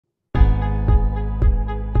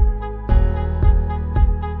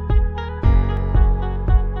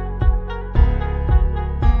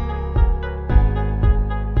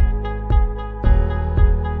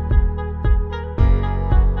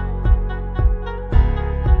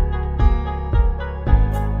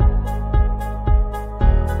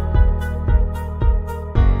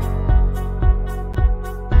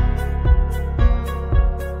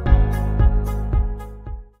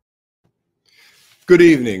Good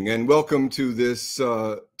evening and welcome to this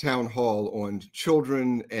town hall on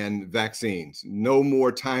children and vaccines. No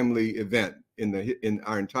more timely event in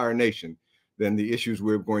our entire nation than the issues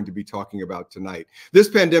we're going to be talking about tonight. This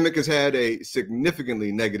pandemic has had a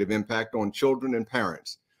significantly negative impact on children and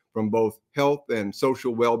parents from both health and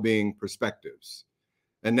social well-being perspectives.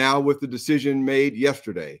 And now with the decision made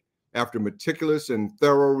yesterday, after meticulous and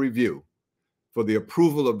thorough review, for the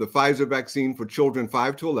approval of the Pfizer vaccine for children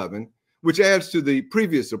 5 to 11, which adds to the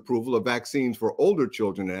previous approval of vaccines for older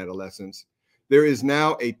children and adolescents, there is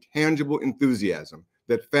now a tangible enthusiasm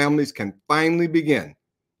that families can finally begin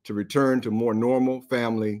to return to more normal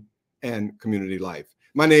family and community life.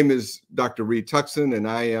 My name is Dr. Reed Tuckson, and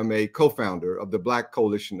I am a co-founder of the Black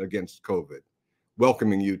Coalition Against COVID,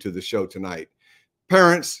 welcoming you to the show tonight.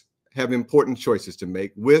 Parents have important choices to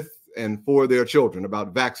make with and for their children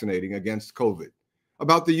about vaccinating against COVID,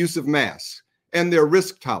 about the use of masks, and their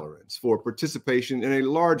risk tolerance for participation in a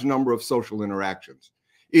large number of social interactions.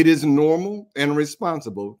 It is normal and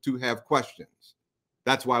responsible to have questions.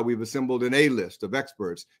 That's why we've assembled an A-list of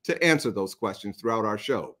experts to answer those questions throughout our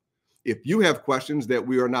show. If you have questions that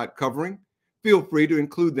we are not covering, feel free to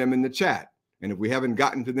include them in the chat. And if we haven't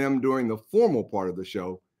gotten to them during the formal part of the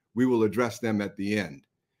show, we will address them at the end.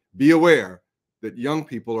 Be aware that young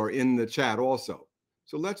people are in the chat also.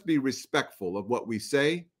 So let's be respectful of what we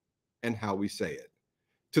say and how we say it.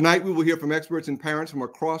 Tonight, we will hear from experts and parents from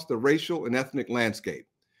across the racial and ethnic landscape.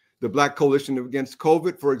 The Black Coalition Against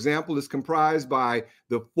COVID, for example, is comprised by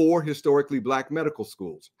the 4 historically Black medical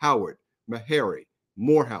schools, Howard, Meharry,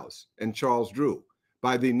 Morehouse, and Charles Drew,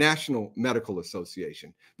 by the National Medical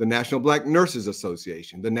Association, the National Black Nurses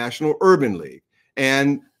Association, the National Urban League,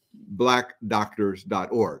 and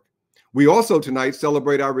blackdoctors.org. We also tonight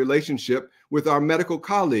celebrate our relationship with our medical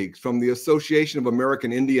colleagues from the Association of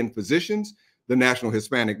American Indian Physicians, the National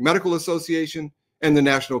Hispanic Medical Association, and the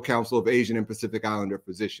National Council of Asian and Pacific Islander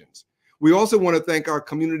Physicians. We also want to thank our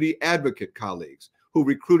community advocate colleagues who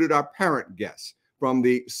recruited our parent guests from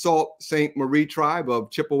the Sault Ste. Marie tribe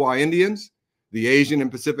of Chippewa Indians, the Asian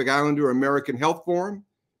and Pacific Islander American Health Forum,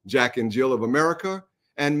 Jack and Jill of America,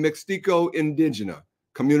 and Mixteco Indigena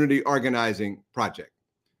Community Organizing Project.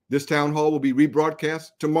 This town hall will be rebroadcast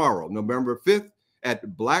tomorrow, November 5th at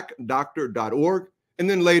blackdoctor.org, and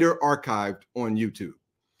then later archived on YouTube.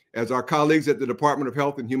 As our colleagues at the Department of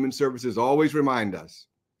Health and Human Services always remind us,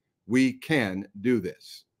 we can do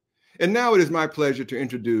this. And now it is my pleasure to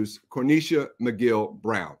introduce Cornisha McGill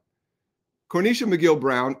Brown. Cornisha McGill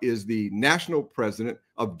Brown is the national president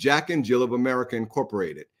of Jack and Jill of America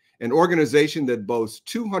Incorporated, an organization that boasts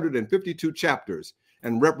 252 chapters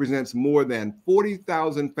and represents more than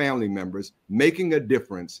 40,000 family members making a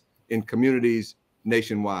difference in communities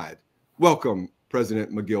nationwide. Welcome,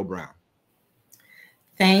 President McGill Brown.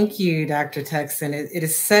 Thank you, Dr. Tuckson. It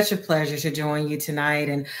is such a pleasure to join you tonight.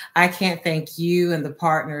 And I can't thank you and the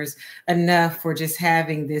partners enough for just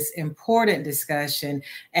having this important discussion,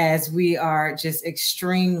 as we are just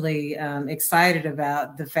extremely excited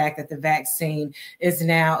about the fact that the vaccine is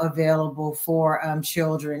now available for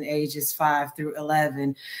children ages 5 through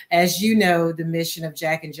 11. As you know, the mission of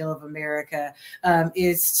Jack and Jill of America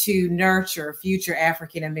is to nurture future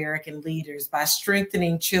African-American leaders by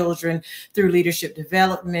strengthening children through leadership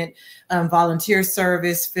development, volunteer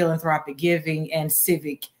service, philanthropic giving, and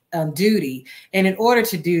civic duty. And in order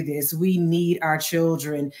to do this, we need our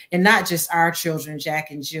children, and not just our children,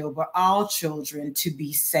 Jack and Jill, but all children, to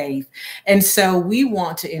be safe. And so we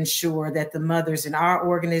want to ensure that the mothers in our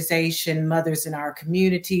organization, mothers in our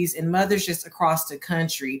communities, and mothers just across the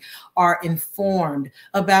country are informed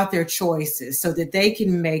about their choices so that they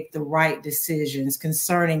can make the right decisions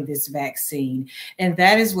concerning this vaccine. And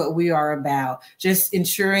that is what we are about, just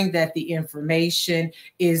ensuring that the information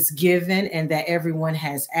is given and that everyone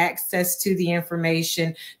has access to the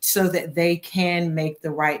information so that they can make the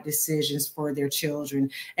right decisions for their children.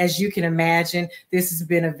 As you can imagine, this has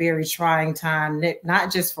been a very trying time,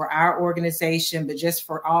 not just for our organization, but just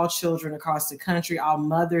for all children across the country, all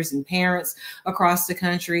mothers and parents across the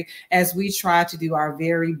country, as we try to do our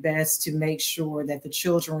very best to make sure that the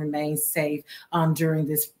children remain safe during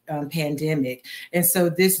this pandemic. And so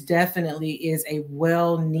this definitely is a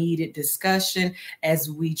well-needed discussion as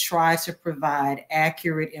we try to provide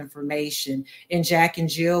accurate information. In Jack and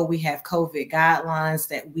Jill, we have COVID guidelines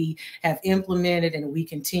that we have implemented, and we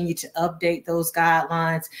continue to update those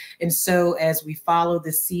guidelines. And so as we follow the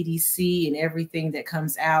CDC and everything that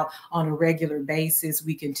comes out on a regular basis,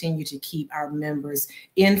 we continue to keep our members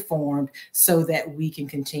informed so that we can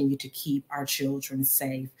continue to keep our children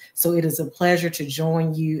safe. So it is a pleasure to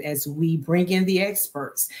join you as we bring in the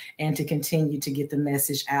experts and to continue to get the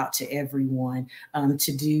message out to everyone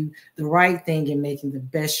to do the right thing in making the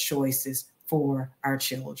best choices for our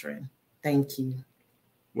children. Thank you.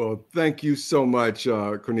 Well, thank you so much,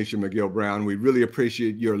 Cornisha McGill-Brown. We really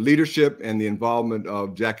appreciate your leadership and the involvement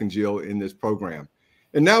of Jack and Jill in this program.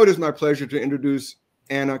 And now it is my pleasure to introduce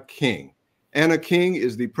Anna King. Anna King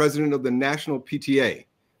is the president of the National PTA,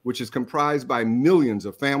 which is comprised by millions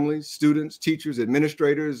of families, students, teachers,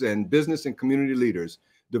 administrators, and business and community leaders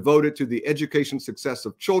devoted to the education success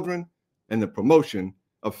of children and the promotion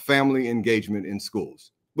of family engagement in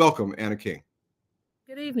schools. Welcome, Anna King.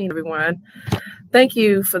 Good evening, everyone. Thank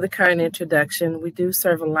you for the kind introduction. We do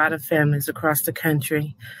serve a lot of families across the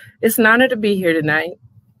country. It's an honor to be here tonight.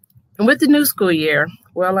 And with the new school year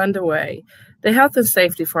well underway, the health and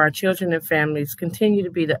safety for our children and families continue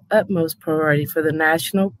to be the utmost priority for the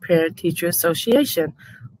National Parent-Teacher Association,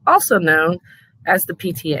 also known as the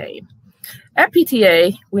PTA. At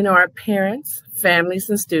PTA, we know our parents, families,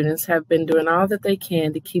 and students have been doing all that they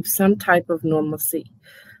can to keep some type of normalcy.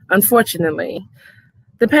 Unfortunately,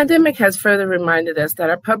 the pandemic has further reminded us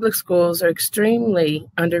that our public schools are extremely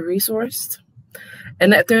under-resourced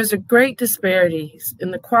and that there's a great disparities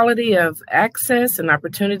in the quality of access and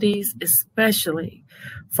opportunities, especially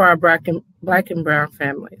for our Black and brown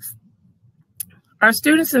families. Our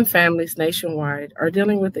students and families nationwide are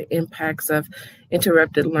dealing with the impacts of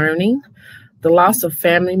interrupted learning, the loss of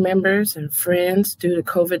family members and friends due to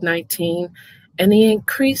COVID-19, and the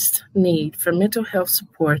increased need for mental health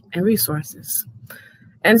support and resources.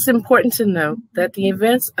 And it's important to note that the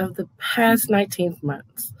events of the past 19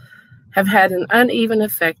 months have had an uneven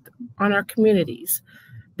effect on our communities,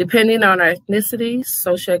 depending on our ethnicities,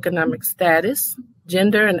 socioeconomic status,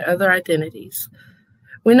 gender, and other identities.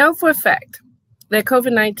 We know for a fact that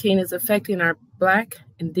COVID-19 is affecting our Black,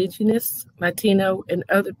 Indigenous, Latino, and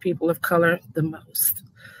other people of color the most.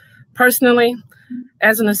 Personally,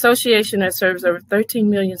 as an association that serves over 13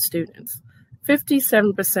 million students,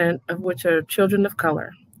 57% of which are children of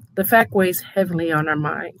color, the fact weighs heavily on our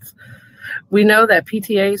minds. We know that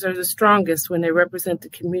PTAs are the strongest when they represent the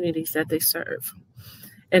communities that they serve.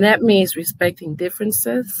 And that means respecting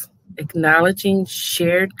differences, acknowledging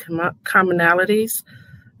shared commonalities,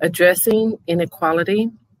 addressing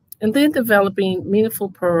inequality, and then developing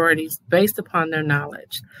meaningful priorities based upon their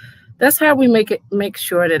knowledge. That's how we make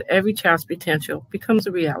sure that every child's potential becomes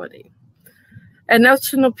a reality. At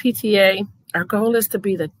National PTA, our goal is to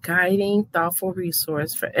be the guiding, thoughtful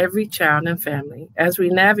resource for every child and family as we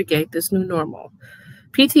navigate this new normal.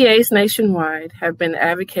 PTAs nationwide have been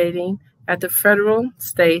advocating at the federal,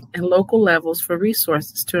 state, and local levels for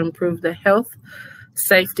resources to improve the health,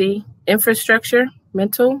 safety, infrastructure,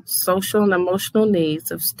 mental, social, and emotional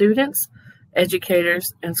needs of students,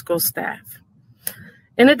 educators, and school staff.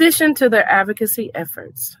 In addition to their advocacy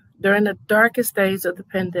efforts, during the darkest days of the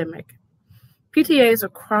pandemic, PTAs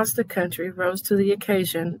across the country rose to the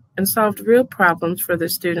occasion and solved real problems for their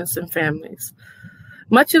students and families.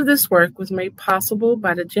 Much of this work was made possible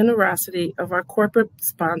by the generosity of our corporate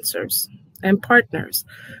sponsors and partners,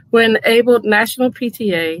 who enabled National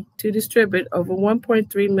PTA to distribute over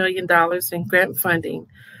 $1.3 million in grant funding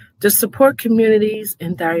to support communities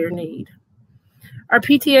in dire need. Our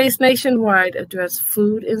PTAs nationwide addressed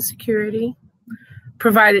food insecurity,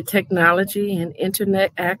 provided technology and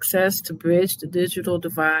internet access to bridge the digital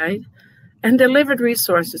divide, and delivered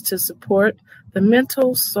resources to support the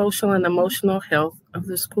mental, social, and emotional health of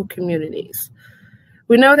the school communities.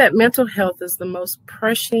 We know that mental health is the most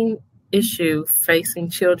pressing issue facing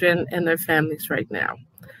children and their families right now,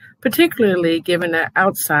 particularly given the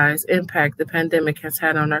outsized impact the pandemic has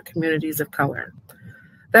had on our communities of color.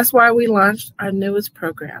 That's why we launched our newest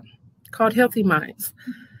program called Healthy Minds.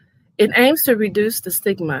 It aims to reduce the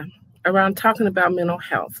stigma around talking about mental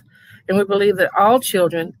health, and we believe that all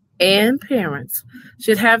children and parents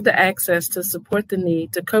should have the access to support the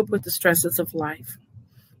need to cope with the stresses of life.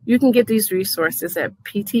 You can get these resources at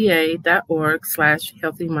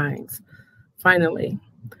pta.org/healthyminds. Finally,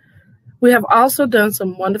 we have also done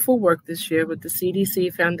some wonderful work this year with the CDC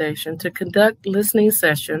Foundation to conduct listening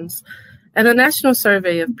sessions and a national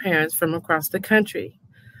survey of parents from across the country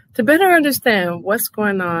to better understand what's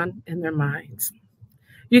going on in their minds.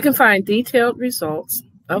 You can find detailed results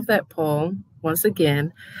of that poll, once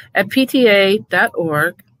again, at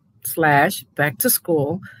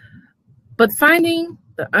pta.org/backtoschool. But finding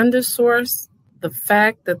the undersource, the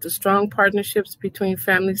fact that the strong partnerships between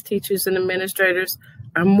families, teachers, and administrators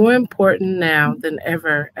are more important now than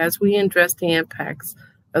ever as we address the impacts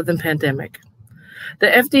of the pandemic.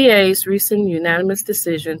 The FDA's recent unanimous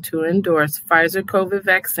decision to endorse Pfizer COVID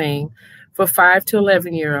vaccine for for 5 to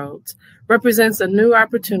 11-year-olds represents a new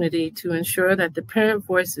opportunity to ensure that the parent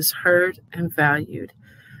voice is heard and valued.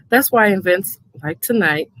 That's why events like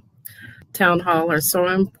tonight, Town Hall, are so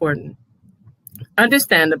important.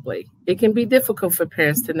 Understandably, it can be difficult for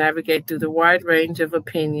parents to navigate through the wide range of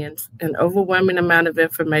opinions and overwhelming amount of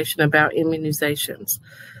information about immunizations.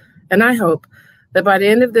 And I hope that by the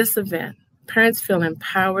end of this event, parents feel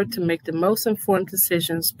empowered to make the most informed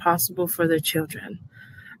decisions possible for their children.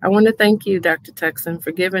 I want to thank you, Dr. Texan,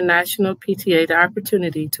 for giving National PTA the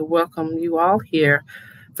opportunity to welcome you all here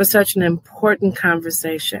for such an important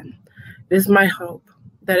conversation. It is my hope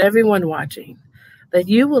that everyone watching, that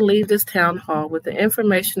you will leave this town hall with the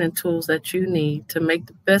information and tools that you need to make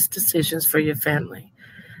the best decisions for your family.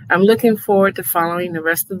 I'm looking forward to following the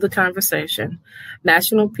rest of the conversation.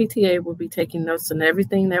 National PTA will be taking notes on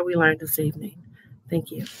everything that we learned this evening. Thank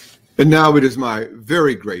you. And now it is my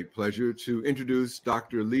very great pleasure to introduce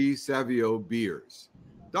Dr. Lee Savio Beers.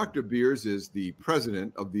 Dr. Beers is the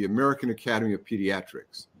president of the American Academy of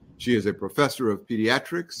Pediatrics. She is a professor of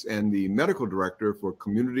pediatrics and the medical director for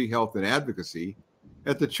community health and advocacy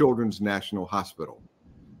at the Children's National Hospital.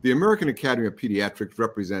 The American Academy of Pediatrics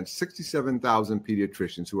represents 67,000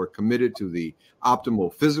 pediatricians who are committed to the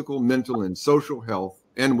optimal physical, mental, and social health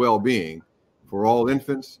and well-being for all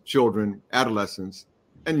infants, children, adolescents,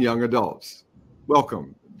 and young adults.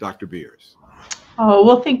 Welcome, Dr. Beers. Oh,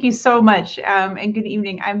 well, thank you so much, and good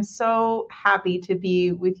evening. I'm so happy to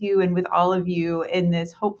be with you and with all of you in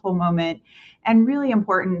this hopeful moment and really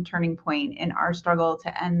important turning point in our struggle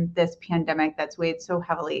to end this pandemic that's weighed so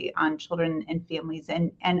heavily on children and families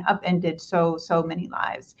and upended so many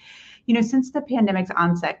lives. You know, since the pandemic's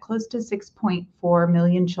onset, close to 6.4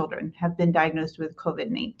 million children have been diagnosed with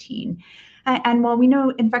COVID-19. And while we know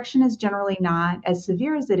infection is generally not as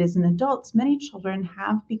severe as it is in adults, many children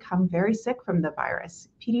have become very sick from the virus.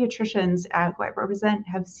 Pediatricians who I represent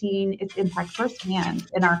have seen its impact firsthand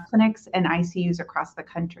in our clinics and ICUs across the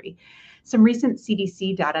country. Some recent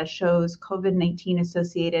CDC data shows COVID-19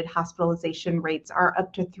 associated hospitalization rates are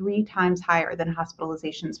up to 3 times higher than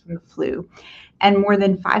hospitalizations from the flu. And more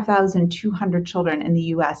than 5,200 children in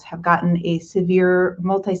the US have gotten a severe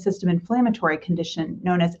multi-system inflammatory condition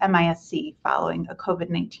known as MIS-C following a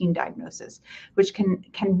COVID-19 diagnosis, which can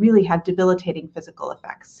really have debilitating physical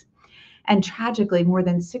effects. And tragically, more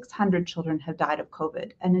than 600 children have died of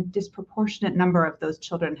COVID, and a disproportionate number of those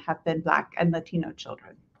children have been Black and Latino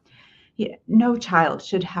children. No child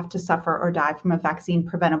should have to suffer or die from a vaccine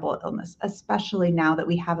preventable illness, especially now that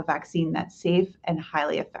we have a vaccine that's safe and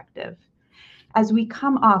highly effective. As we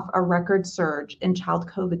come off a record surge in child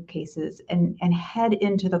COVID cases and head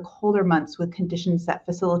into the colder months with conditions that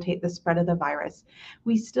facilitate the spread of the virus,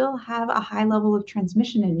 we still have a high level of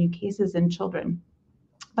transmission in new cases in children.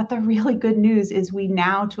 But the really good news is we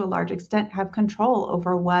now, to a large extent, have control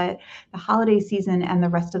over what the holiday season and the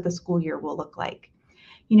rest of the school year will look like.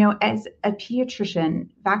 You know, as a pediatrician,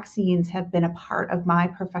 vaccines have been a part of my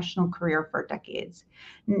professional career for decades.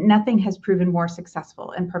 Nothing has proven more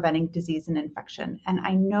successful in preventing disease and infection. And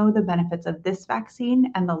I know the benefits of this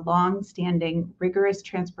vaccine and the long-standing, rigorous,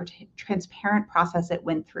 transparent process it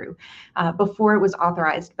went through before it was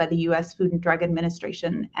authorized by the US Food and Drug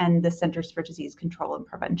Administration and the Centers for Disease Control and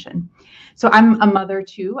Prevention. So I'm a mother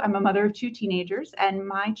too. I'm a mother of 2 teenagers, and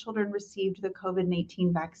my children received the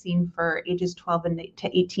COVID-19 vaccine for ages 12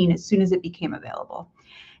 to 18 as soon as it became available.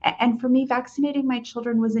 And for me, vaccinating my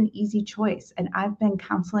children was an easy choice. And I've been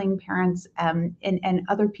counseling parents and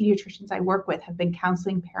other pediatricians I work with have been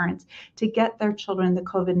counseling parents to get their children the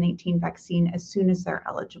COVID-19 vaccine as soon as they're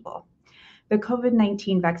eligible. The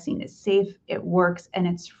COVID-19 vaccine is safe, it works, and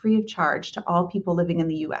it's free of charge to all people living in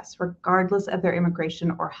the US, regardless of their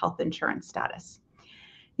immigration or health insurance status.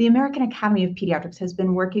 The American Academy of Pediatrics has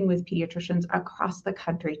been working with pediatricians across the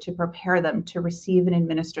country to prepare them to receive and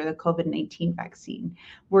administer the COVID-19 vaccine.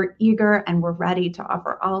 We're eager and we're ready to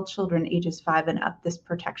offer all children ages 5 and up this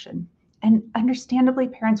protection. And understandably,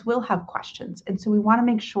 parents will have questions. And so we want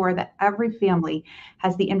to make sure that every family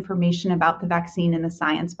has the information about the vaccine and the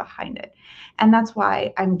science behind it. And that's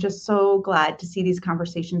why I'm just so glad to see these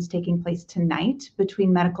conversations taking place tonight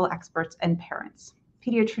between medical experts and parents.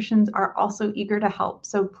 Pediatricians are also eager to help.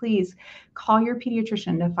 So please call your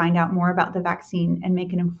pediatrician to find out more about the vaccine and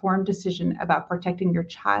make an informed decision about protecting your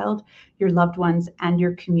child, your loved ones, and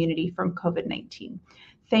your community from COVID-19.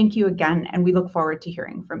 Thank you again, and we look forward to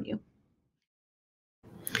hearing from you.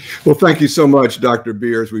 Well, thank you so much, Dr.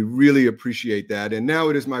 Beers. We really appreciate that. And now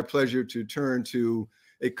it is my pleasure to turn to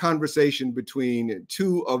a conversation between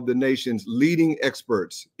 2 of the nation's leading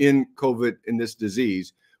experts in COVID, in this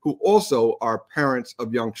disease, who also are parents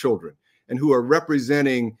of young children and who are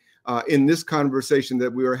representing in this conversation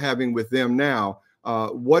that we are having with them now,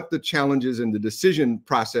 what the challenges and the decision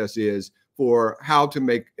process is for how to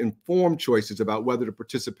make informed choices about whether to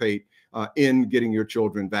participate in getting your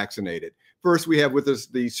children vaccinated. First, we have with us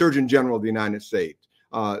the Surgeon General of the United States,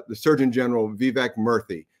 the Surgeon General Vivek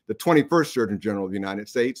Murthy, the 21st Surgeon General of the United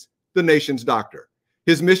States, the nation's doctor.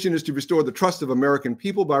 His mission is to restore the trust of American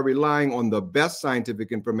people by relying on the best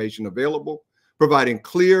scientific information available, providing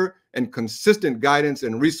clear and consistent guidance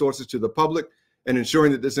and resources to the public, and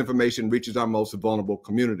ensuring that this information reaches our most vulnerable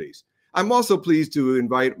communities. I'm also pleased to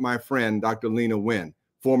invite my friend, Dr. Leana Wen,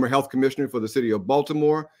 former health commissioner for the city of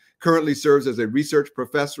Baltimore, currently serves as a research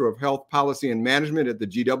professor of health policy and management at the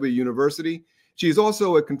GW University. She is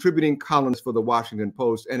also a contributing columnist for the Washington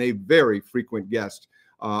Post and a very frequent guest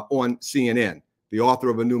on CNN, the author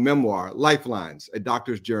of a new memoir, Lifelines, A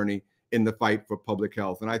Doctor's Journey in the Fight for Public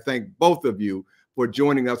Health. And I thank both of you for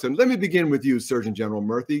joining us. And let me begin with you, Surgeon General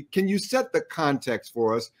Murthy. Can you set the context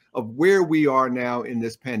for us of where we are now in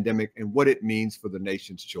this pandemic and what it means for the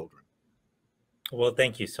nation's children? Well,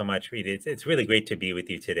 thank you so much, Reed. It's really great to be with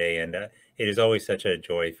you today. And it is always such a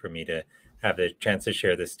joy for me to have the chance to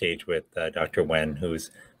share the stage with Dr. Wen,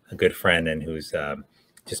 who's a good friend and who's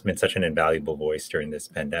just been such an invaluable voice during this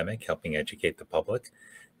pandemic, helping educate the public.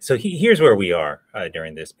 So here's where we are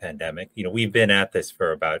during this pandemic. You know, we've been at this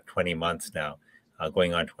for about 20 months now,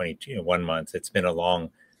 going on 21 months. It's been a long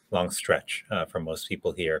stretch for most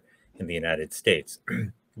people here in the United States.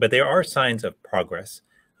 But there are signs of progress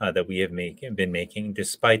that we have been making,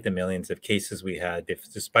 despite the millions of cases we had,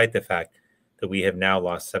 despite the fact that we have now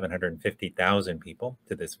lost 750,000 people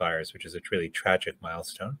to this virus, which is a truly tragic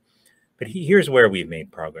milestone. But here's where we've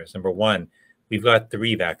made progress. Number one, we've got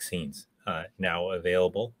 3 vaccines now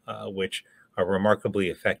available, which are remarkably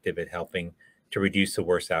effective at helping to reduce the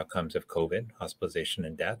worst outcomes of COVID, hospitalization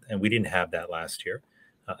and death. And we didn't have that last year.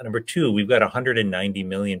 Number two, we've got 190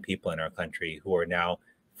 million people in our country who are now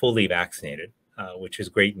fully vaccinated, which is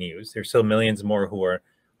great news. There's still millions more who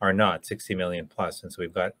are not, 60 million plus. And so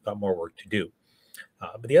we've got more work to do.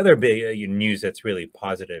 But the other big news that's really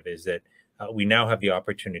positive is that we now have the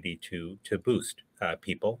opportunity to boost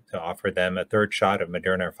people, to offer them a 3rd shot of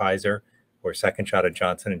Moderna or Pfizer or 2nd shot of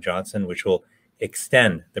Johnson & Johnson, which will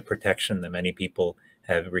extend the protection that many people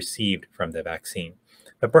have received from the vaccine.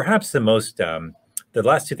 But perhaps the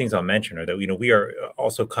last 2 things I'll mention are that, we are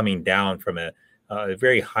also coming down from a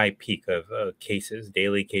very high peak of cases,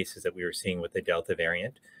 daily cases that we were seeing with the Delta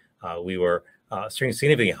variant. We were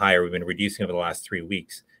significantly higher. We've been reducing over the last 3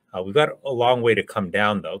 weeks. We've got a long way to come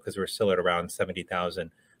down, though, because we're still at around 70,000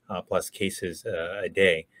 plus cases a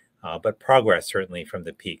day, but progress certainly from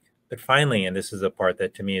the peak. But finally, and this is the part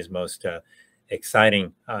that to me is most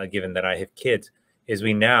exciting, given that I have kids, is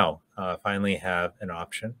we now finally have an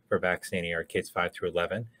option for vaccinating our kids 5 through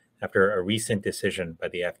 11 after a recent decision by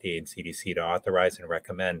the FDA and CDC to authorize and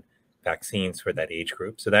recommend vaccines for that age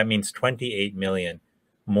group. So that means 28 million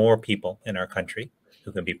more people in our country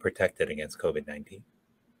who can be protected against COVID-19.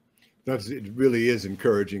 It really is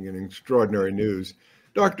encouraging and extraordinary news.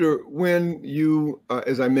 Doctor, when you,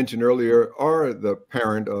 as I mentioned earlier, are the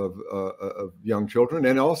parent of young children,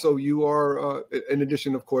 and also you are, in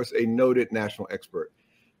addition, of course, a noted national expert.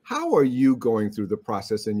 How are you going through the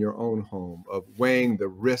process in your own home of weighing the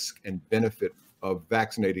risk and benefit of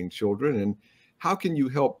vaccinating children? And how can you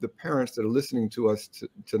help the parents that are listening to us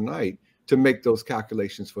tonight to make those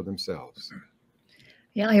calculations for themselves?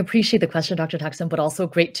 Yeah, I appreciate the question, Dr. Tuckson, but also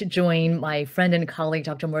great to join my friend and colleague,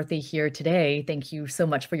 Dr. Murthy, here today. Thank you so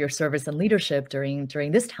much for your service and leadership during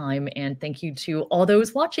this time. And thank you to all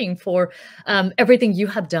those watching for everything you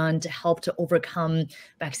have done to help to overcome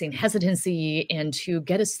vaccine hesitancy and to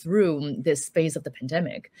get us through this phase of the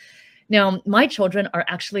pandemic. Now, my children are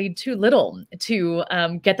actually too little to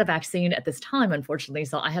get the vaccine at this time, unfortunately.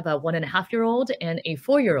 So I have a 1.5-year-old and a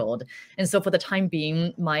 4-year-old. And so for the time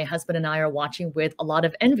being, my husband and I are watching with a lot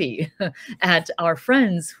of envy at our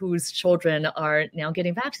friends whose children are now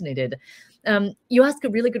getting vaccinated. You ask a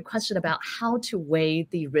really good question about how to weigh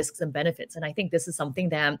the risks and benefits. And I think this is something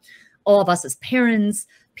that all of us as parents,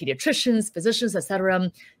 pediatricians, physicians, et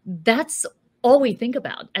cetera, that's all we think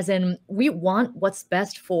about, as in we want what's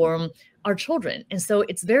best for our children. And so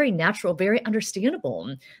it's very natural, very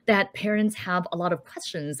understandable that parents have a lot of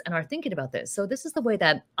questions and are thinking about this. So this is the way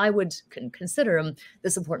that I would consider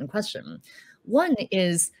this important question. One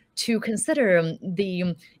is to consider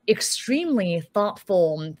the extremely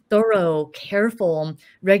thoughtful, thorough, careful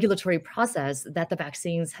regulatory process that the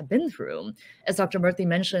vaccines have been through. As Dr. Murthy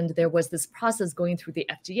mentioned, there was this process going through the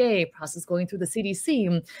FDA, process going through the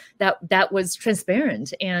CDC that was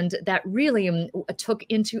transparent and that really took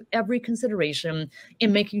into every consideration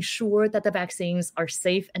in making sure that the vaccines are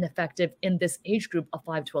safe and effective in this age group of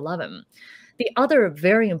 5 to 11. The other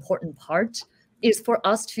very important part is for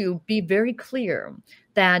us to be very clear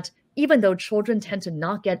that even though children tend to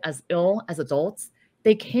not get as ill as adults,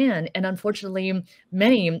 they can, and unfortunately,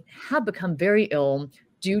 many have become very ill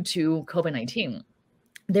due to COVID-19.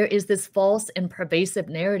 There is this false and pervasive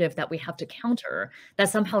narrative that we have to counter that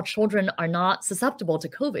somehow children are not susceptible to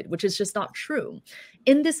COVID, which is just not true.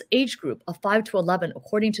 In this age group of 5 to 11,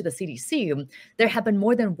 according to the CDC, there have been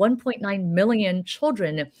more than 1.9 million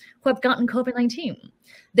children who have gotten COVID-19.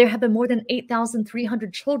 There have been more than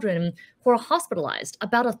 8,300 children who are hospitalized.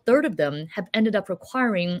 About a third of them have ended up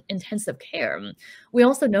requiring intensive care. We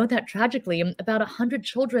also know that tragically, about 100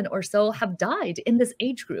 children or so have died in this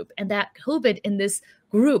age group, and that COVID in this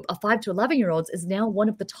group of 5 to 11-year-olds is now one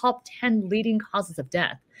of the top 10 leading causes of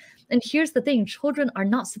death. And here's the thing, children are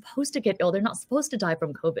not supposed to get ill. They're not supposed to die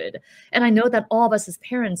from COVID. And I know that all of us as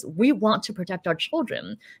parents, we want to protect our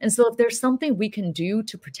children. And so if there's something we can do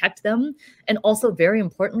to protect them, and also very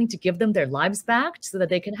importantly, to give them their lives back so that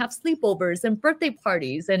they can have sleepovers and birthday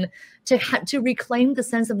parties and to reclaim the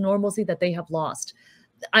sense of normalcy that they have lost,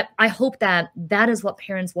 I hope that that is what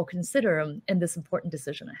parents will consider in this important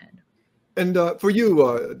decision ahead. And for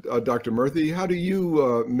you, Dr. Murthy, how do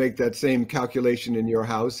you make that same calculation in your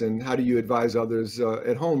house, and how do you advise others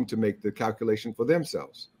at home to make the calculation for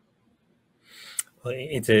themselves? Well,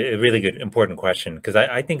 it's a really good, important question, because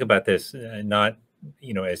I think about this not,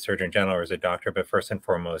 as Surgeon General or as a doctor, but first and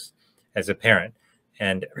foremost as a parent.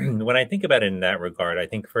 And when I think about it in that regard, I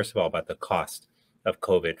think first of all about the cost of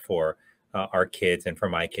COVID for our kids and for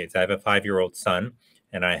my kids. I have a 5-year-old son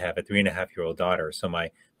and I have a 3.5-year-old daughter. So my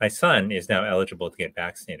son is now eligible to get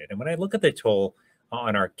vaccinated. And when I look at the toll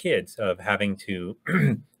on our kids of having to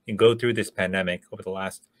go through this pandemic over the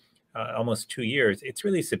last almost 2 years, it's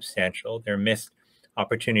really substantial. They're missed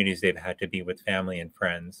opportunities they've had to be with family and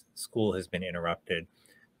friends. School has been interrupted.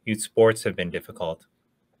 Youth sports have been difficult.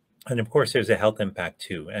 And of course, there's a health impact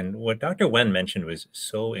too. And what Dr. Wen mentioned was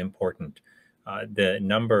so important. The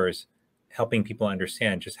numbers helping people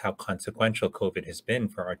understand just how consequential COVID has been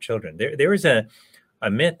for our children. There is a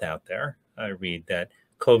myth out there, Reed, that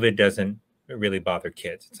COVID doesn't really bother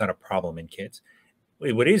kids. It's not a problem in kids.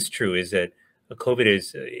 What is true is that COVID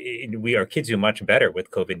is, our kids do much better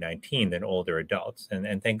with COVID-19 than older adults.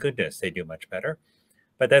 And thank goodness they do much better.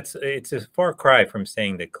 But it's a far cry from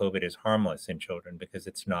saying that COVID is harmless in children, because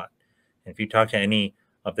it's not. And if you talk to any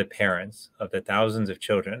of the parents of the thousands of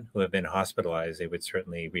children who have been hospitalized, they would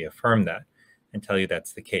certainly reaffirm that and tell you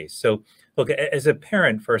that's the case. So look, as a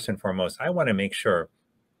parent, first and foremost, I want to make sure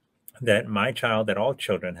that my child, that all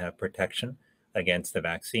children have protection against the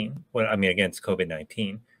vaccine, against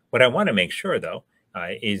COVID-19. What I want to make sure, though,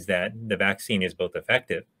 is that the vaccine is both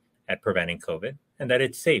effective at preventing COVID and that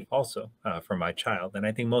it's safe also for my child. And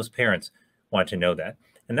I think most parents want to know that.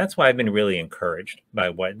 And that's why I've been really encouraged by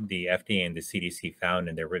what the FDA and the CDC found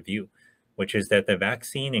in their review, which is that the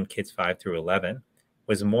vaccine in kids 5 through 11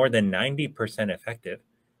 was more than 90% effective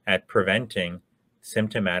at preventing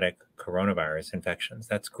symptomatic coronavirus infections.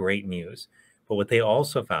 That's great news. But what they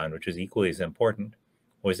also found, which is equally as important,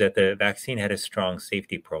 was that the vaccine had a strong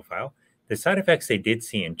safety profile. The side effects they did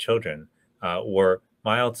see in children were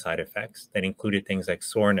mild side effects that included things like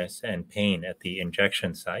soreness and pain at the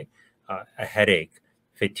injection site, a headache,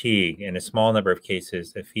 fatigue, in a small number of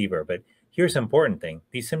cases, a fever. But here's the important thing.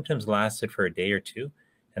 These symptoms lasted for a day or two,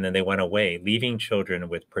 and then they went away, leaving children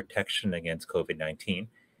with protection against COVID-19.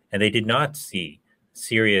 And they did not see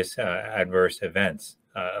serious adverse events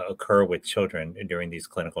occur with children during these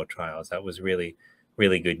clinical trials. That was really,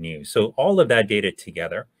 really good news. So all of that data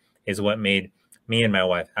together is what made me and my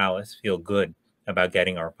wife, Alice, feel good about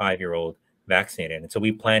getting our 5-year-old vaccinated. And so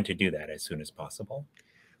we plan to do that as soon as possible.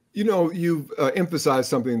 You've emphasized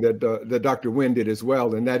something that Dr. Wen did as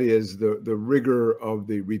well, and that is the rigor of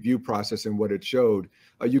the review process and what it showed.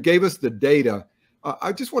 You gave us the data.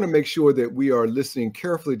 I just want to make sure that we are listening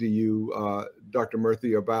carefully to you, Dr.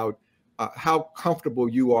 Murthy, about how comfortable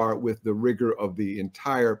you are with the rigor of the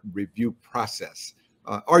entire review process.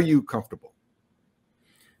 Are you comfortable?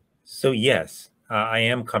 So yes, I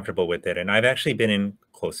am comfortable with it. And I've actually been in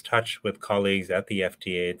close touch with colleagues at the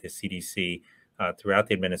FDA, at the CDC, throughout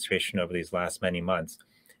the administration over these last many months.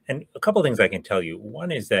 And a couple of things I can tell you.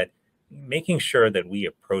 One is that making sure that we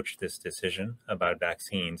approach this decision about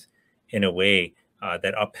vaccines in a way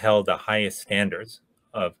that upheld the highest standards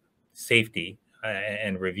of safety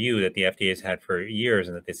and review that the FDA has had for years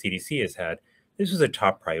and that the CDC has had. This was a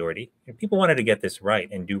top priority. And people wanted to get this right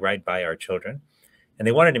and do right by our children. And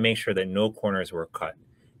they wanted to make sure that no corners were cut.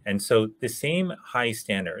 And so the same high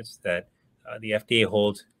standards that the FDA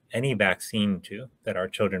holds any vaccine to that our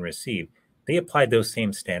children receive, they applied those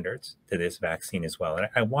same standards to this vaccine as well. And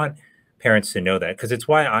I want parents to know that, because it's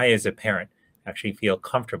why I, as a parent, actually feel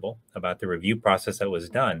comfortable about the review process that was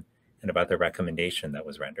done and about the recommendation that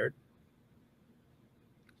was rendered.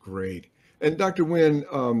 Great. And Dr. Wen,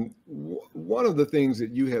 one of the things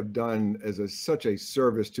that you have done as such a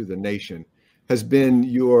service to the nation has been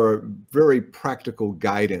your very practical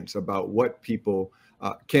guidance about what people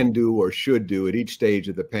can do or should do at each stage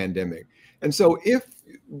of the pandemic. And so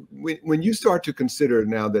when you start to consider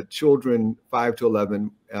now that children 5 to 11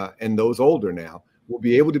 and those older now will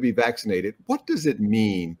be able to be vaccinated, what does it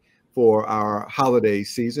mean for our holiday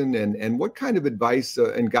season, and what kind of advice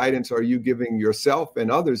and guidance are you giving yourself and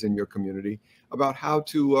others in your community about how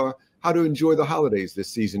to enjoy the holidays this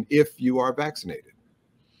season if you are vaccinated?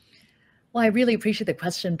 Well, I really appreciate the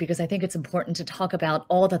question, because I think it's important to talk about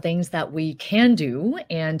all the things that we can do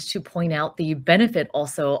and to point out the benefit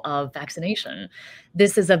also of vaccination.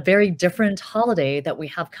 This is a very different holiday that we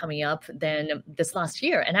have coming up than this last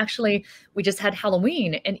year. And actually, we just had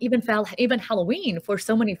Halloween, and even Halloween for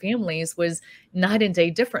so many families was night and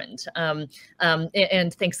day different.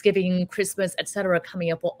 And Thanksgiving, Christmas, etc.,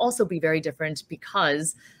 coming up will also be very different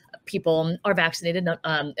because people are vaccinated.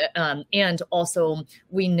 And also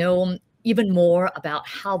we know even more about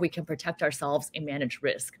how we can protect ourselves and manage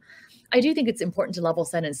risk. I do think it's important to level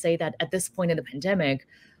set and say that at this point in the pandemic,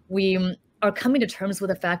 we are coming to terms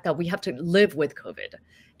with the fact that we have to live with COVID.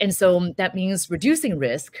 And so that means reducing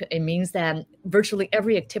risk. It means that virtually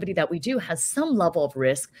every activity that we do has some level of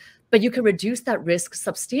risk, but you can reduce that risk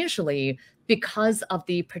substantially because of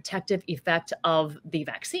the protective effect of the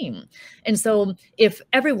vaccine. And so if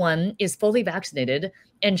everyone is fully vaccinated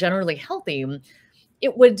and generally healthy,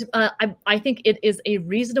 it would, I think it is a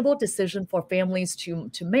reasonable decision for families to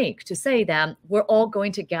make, to say that we're all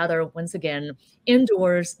going to gather once again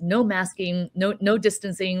indoors, no masking, no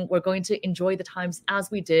distancing. We're going to enjoy the times as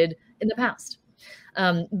we did in the past.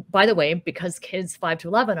 By the way, because kids 5 to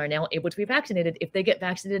 11 are now able to be vaccinated, if they get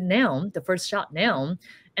vaccinated now, the first shot now,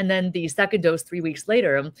 and then the second dose 3 weeks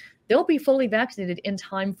later, they'll be fully vaccinated in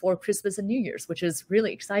time for Christmas and New Year's, which is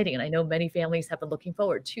really exciting. And I know many families have been looking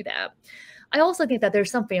forward to that. I also think that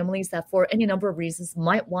there's some families that for any number of reasons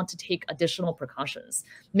might want to take additional precautions.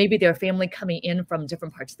 Maybe their family coming in from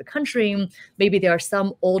different parts of the country. Maybe there are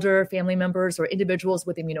some older family members or individuals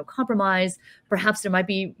with immunocompromise. Perhaps there might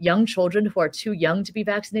be young children who are too young to be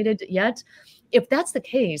vaccinated yet. If that's the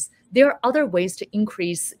case, there are other ways to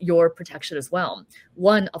increase your protection as well.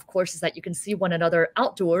 One, of course, is that you can see one another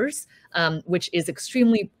outdoors, which is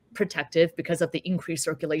extremely protective because of the increased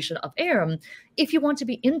circulation of air. If you want to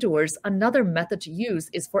be indoors, another method to use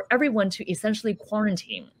is for everyone to essentially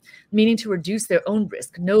quarantine, meaning to reduce their own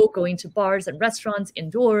risk. No going to bars and restaurants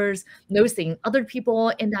indoors, no seeing other people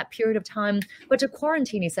in that period of time, but to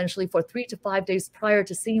quarantine essentially for 3 to 5 days prior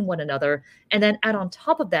to seeing one another, and then add on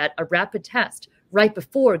top of that a rapid test right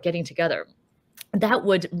before getting together. That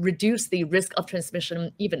would reduce the risk of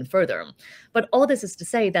transmission even further. But all this is to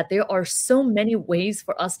say that there are so many ways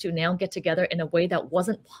for us to now get together in a way that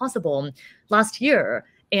wasn't possible last year.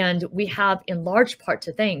 And we have in large part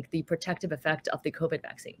to thank the protective effect of the COVID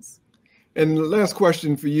vaccines. And the last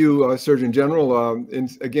question for you, Surgeon General, and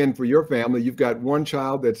again, for your family, you've got one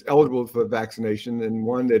child that's eligible for vaccination and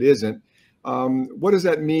one that isn't. What does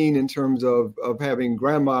that mean in terms of having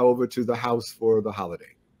grandma over to the house for the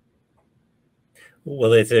holiday?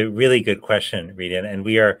 Well, it's a really good question, Rita, and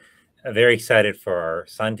we are very excited for our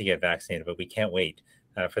son to get vaccinated, but we can't wait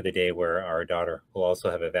for the day where our daughter will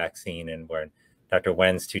also have a vaccine and where Dr.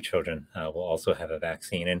 Wen's 2 children will also have a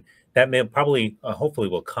vaccine. And that may probably, hopefully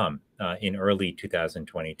will come in early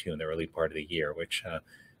 2022, in the early part of the year, which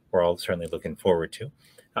we're all certainly looking forward to.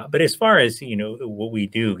 But as far as, what we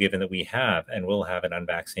do, given that we have and will have an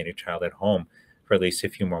unvaccinated child at home for at least a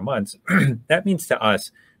few more months, that means to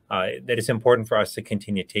us that it's important for us to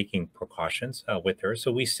continue taking precautions with her.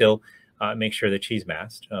 So we still make sure that she's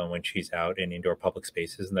masked when she's out in indoor public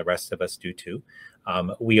spaces, and the rest of us do too.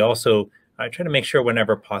 We also try to make sure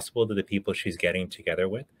whenever possible that the people she's getting together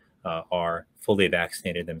with are fully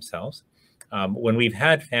vaccinated themselves. When we've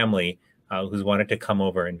had family who's wanted to come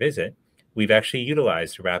over and visit, we've actually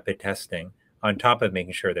utilized rapid testing on top of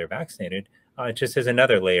making sure they're vaccinated, just as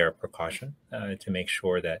another layer of precaution to make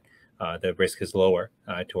sure that the risk is lower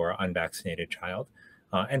to our unvaccinated child.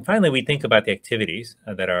 And finally, we think about the activities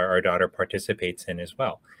that our daughter participates in as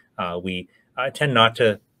well. We tend not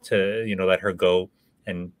to let her go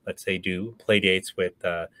and, let's say, do play dates with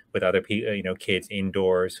other kids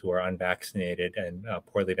indoors who are unvaccinated and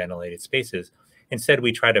poorly ventilated spaces. Instead,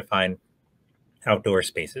 we try to find outdoor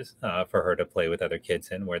spaces for her to play with other kids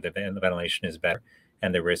in, where the ventilation is better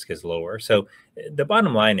and the risk is lower. So the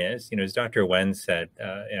bottom line is, as Dr. Wen said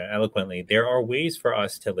eloquently, there are ways for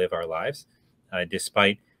us to live our lives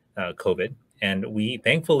despite COVID. And we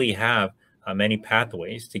thankfully have many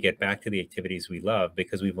pathways to get back to the activities we love,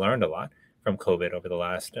 because we've learned a lot from COVID over the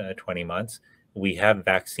last 20 months. We have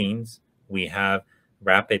vaccines. We have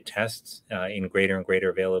rapid tests in greater and greater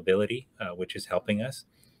availability, which is helping us.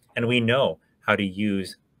 And we know how to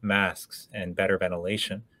use masks and better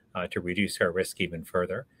ventilation to reduce our risk even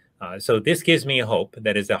further. So this gives me hope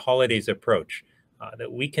that as the holidays approach,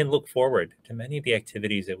 that we can look forward to many of the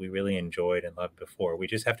activities that we really enjoyed and loved before. We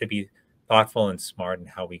just have to be thoughtful and smart in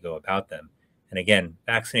how we go about them. And again,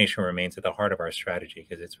 vaccination remains at the heart of our strategy,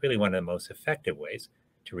 because it's really one of the most effective ways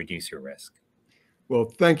to reduce your risk. Well,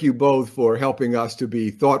 thank you both for helping us to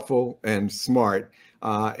be thoughtful and smart.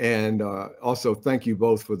 And also thank you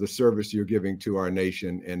both for the service you're giving to our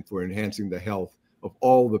nation and for enhancing the health of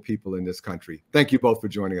all the people in this country. Thank you both for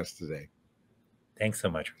joining us today. Thanks so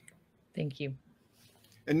much. Thank you.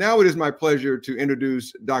 And now it is my pleasure to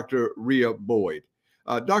introduce Dr. Rhea Boyd.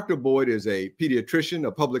 Dr. Boyd is a pediatrician,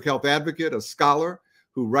 a public health advocate, a scholar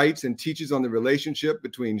who writes and teaches on the relationship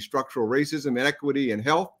between structural racism and equity in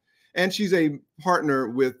health. And she's a partner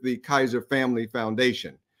with the Kaiser Family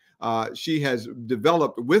Foundation. She has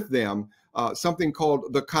developed with them something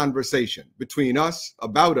called The Conversation Between Us,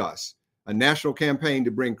 About Us, a national campaign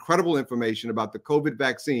to bring credible information about the COVID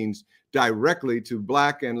vaccines directly to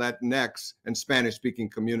Black and Latinx and Spanish-speaking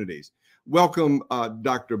communities. Welcome,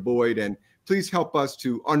 Dr. Boyd, and please help us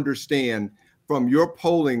to understand from your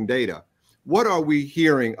polling data, what are we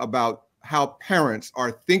hearing about how parents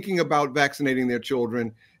are thinking about vaccinating their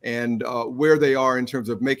children and where they are in terms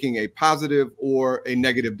of making a positive or a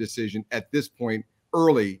negative decision at this point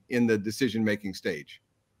early in the decision-making stage?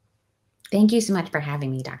 Thank you so much for having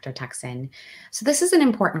me, Dr. Tuckson. So this is an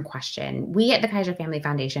important question. We at the Kaiser Family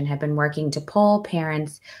Foundation have been working to poll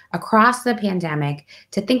parents across the pandemic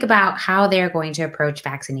to think about how they're going to approach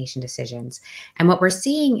vaccination decisions. And what we're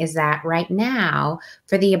seeing is that right now,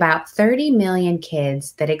 for the about 30 million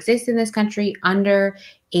kids that exist in this country under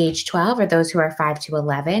age 12, or those who are 5 to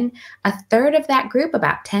 11, a third of that group,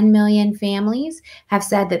 about 10 million families, have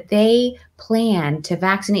said that they plan to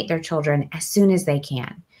vaccinate their children as soon as they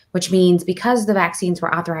can. Which means because the vaccines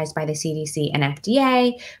were authorized by the CDC and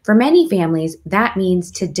FDA, for many families, that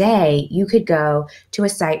means today you could go to a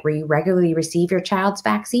site where you regularly receive your child's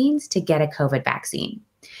vaccines to get a COVID vaccine.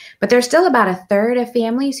 But there's still about a third of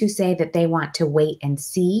families who say that they want to wait and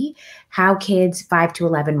see how kids 5 to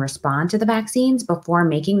 11 respond to the vaccines before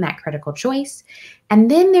making that critical choice.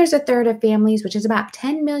 And then there's a third of families, which is about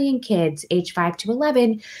 10 million kids age 5 to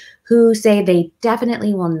 11, who say they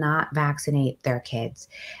definitely will not vaccinate their kids.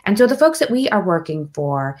 And so the folks that we are working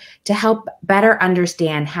for to help better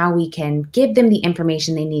understand how we can give them the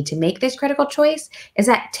information they need to make this critical choice is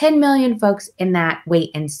that 10 million folks in that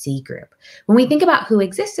wait and see group. When we think about who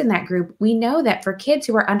exists in that group, we know that for kids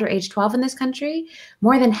who are under age 12 in this country,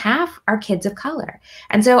 more than half are kids of color.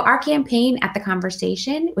 And so our campaign at The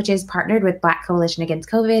Conversation, which is partnered with Black Coalition Against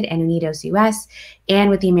COVID and Unidos US and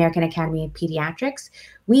with the American Academy of Pediatrics,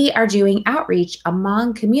 we are doing outreach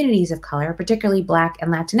among communities of color, particularly Black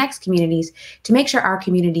and Latinx communities, to make sure our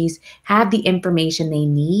communities have the information they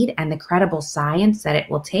need and the credible science that it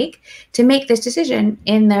will take to make this decision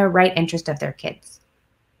in the right interest of their kids.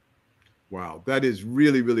 Wow, that is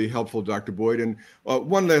really, really helpful, Dr. Boyd. And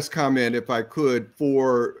one last comment, if I could,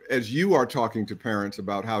 for as you are talking to parents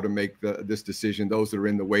about how to make this decision, those that are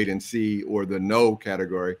in the wait and see or the no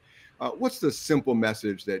category, what's the simple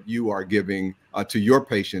message that you are giving to your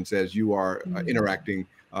patients as you are interacting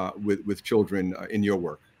with children in your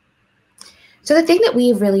work? So the thing that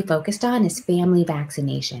we've really focused on is family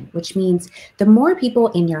vaccination, which means the more people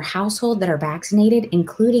in your household that are vaccinated,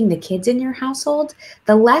 including the kids in your household,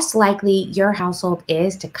 the less likely your household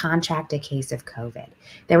is to contract a case of COVID.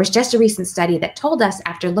 There was just a recent study that told us,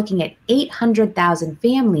 after looking at 800,000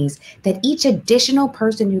 families, that each additional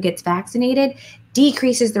person who gets vaccinated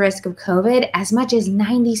decreases the risk of COVID as much as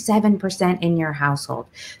 97% in your household.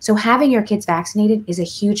 So having your kids vaccinated is a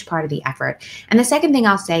huge part of the effort. And the second thing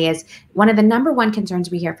I'll say is one of the number one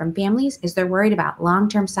concerns we hear from families is they're worried about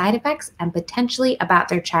long-term side effects and potentially about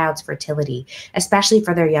their child's fertility, especially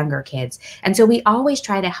for their younger kids. And so we always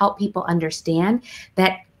try to help people understand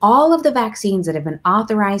that all of the vaccines that have been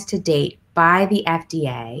authorized to date by the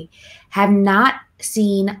FDA have not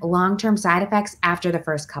seen long-term side effects after the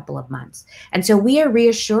first couple of months. And so we are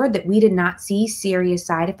reassured that we did not see serious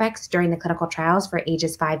side effects during the clinical trials for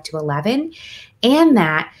ages 5 to 11, and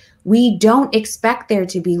that we don't expect there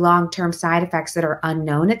to be long-term side effects that are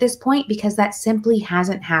unknown at this point, because that simply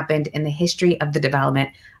hasn't happened in the history of the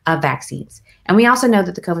development of vaccines. And we also know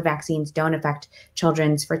that the COVID vaccines don't affect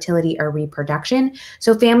children's fertility or reproduction.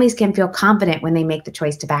 So families can feel confident when they make the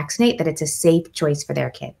choice to vaccinate that it's a safe choice for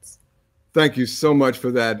their kids. Thank you so much for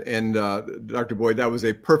that. And Dr. Boyd, that was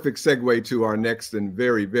a perfect segue to our next and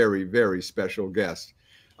very, very, very special guest.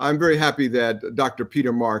 I'm very happy that Dr.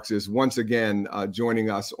 Peter Marks is once again joining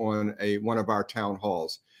us on one of our town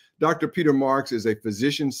halls. Dr. Peter Marks is a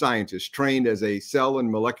physician scientist trained as a cell and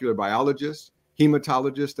molecular biologist,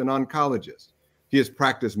 hematologist, and oncologist. He has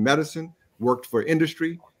practiced medicine, worked for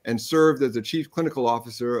industry, and served as the chief clinical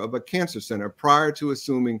officer of a cancer center prior to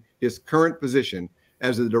assuming his current position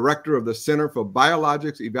as the director of the Center for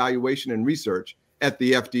Biologics Evaluation and Research at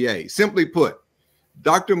the FDA. Simply put,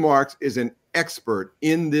 Dr. Marks is an expert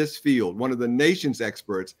in this field, one of the nation's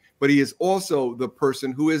experts, but he is also the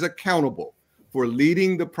person who is accountable for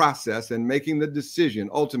leading the process and making the decision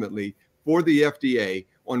ultimately for the FDA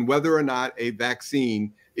on whether or not a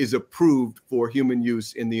vaccine is approved for human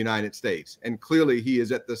use in the United States. And clearly he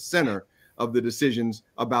is at the center of the decisions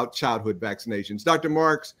about childhood vaccinations. Dr.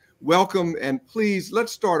 Marks, welcome, and please,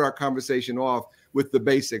 let's start our conversation off with the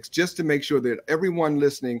basics, just to make sure that everyone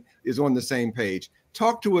listening is on the same page.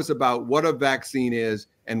 Talk to us about what a vaccine is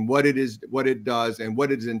and what it is, what it does, and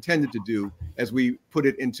what it is intended to do as we put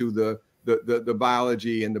it into the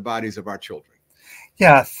biology and the bodies of our children.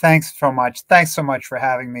 Yeah, thanks so much. Thanks so much for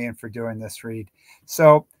having me and for doing this, Reed.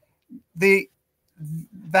 So the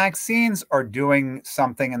vaccines are doing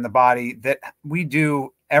something in the body that we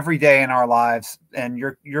do every day in our lives. And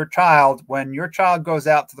your child, when your child goes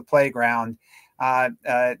out to the playground,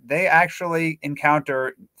 they actually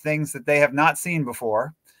encounter things that they have not seen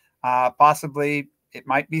before. Possibly it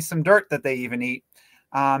might be some dirt that they even eat.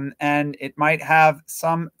 And it might have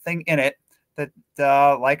something in it that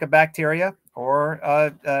like a bacteria or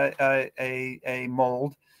a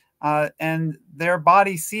mold. And their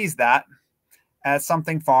body sees that as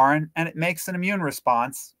something foreign, and it makes an immune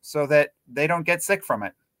response so that they don't get sick from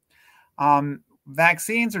it.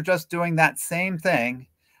 Vaccines are just doing that same thing,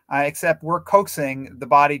 except we're coaxing the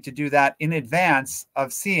body to do that in advance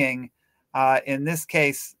of seeing, in this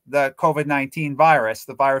case, the COVID-19 virus,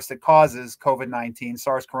 the virus that causes COVID-19,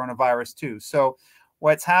 SARS coronavirus 2. So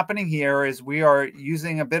what's happening here is we are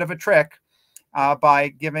using a bit of a trick by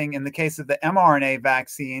giving, in the case of the mRNA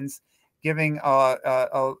vaccines, giving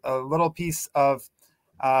a little piece of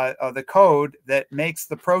the code that makes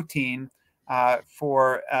the protein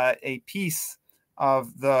for a piece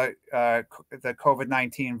of the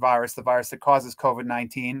COVID-19 virus, the virus that causes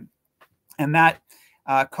COVID-19. And that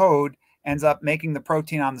code ends up making the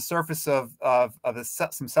protein on the surface of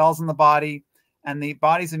some cells in the body. And the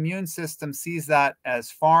body's immune system sees that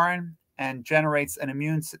as foreign and generates an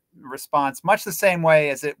immune response, much the same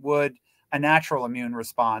way as it would a natural immune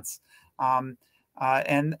response. And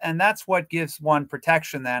that's what gives one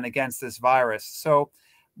protection then against this virus. So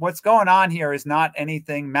what's going on here is not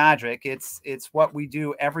anything magic. It's what we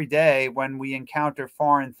do every day when we encounter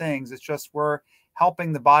foreign things. It's just we're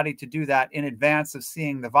helping the body to do that in advance of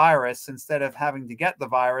seeing the virus instead of having to get the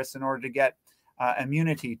virus in order to get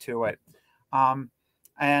immunity to it.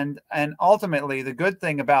 And ultimately, the good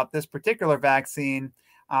thing about this particular vaccine,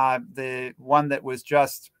 the one that was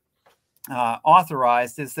just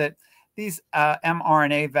authorized, is that these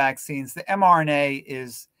mRNA vaccines, the mRNA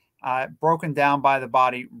is broken down by the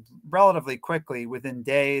body relatively quickly within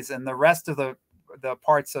days, and the rest of the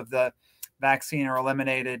parts of the vaccine are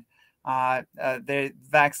eliminated. The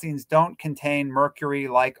vaccines don't contain mercury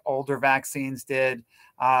like older vaccines did.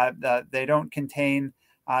 They don't contain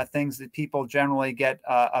things that people generally get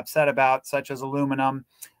upset about, such as aluminum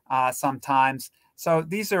sometimes. So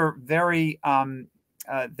these are very,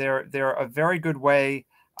 they're a very good way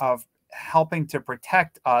of helping to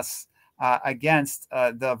protect us against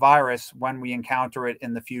the virus when we encounter it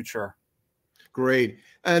in the future. Great.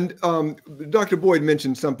 And Dr. Boyd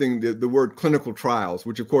mentioned something, the word clinical trials,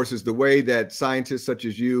 which of course is the way that scientists such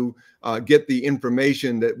as you get the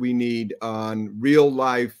information that we need on real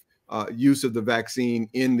life use of the vaccine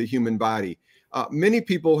in the human body. Many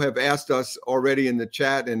people have asked us already in the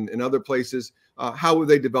chat and in other places, how were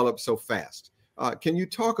they developed so fast? Can you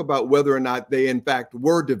talk about whether or not they in fact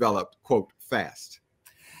were developed, quote, fast?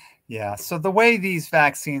 Yeah, so the way these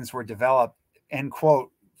vaccines were developed, end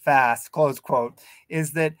quote, fast, close quote,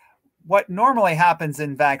 is that what normally happens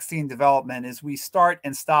in vaccine development is we start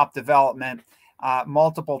and stop development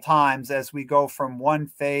multiple times as we go from one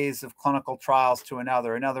phase of clinical trials to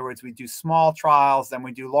another. In other words, we do small trials, then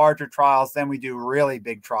we do larger trials, then we do really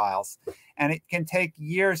big trials. And it can take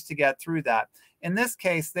years to get through that. In this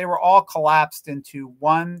case, they were all collapsed into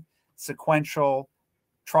one sequential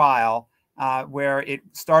trial where it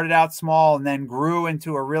started out small and then grew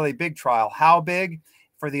into a really big trial. How big?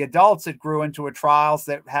 For the adults, it grew into a trials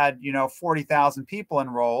that had, 40,000 people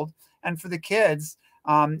enrolled. And for the kids,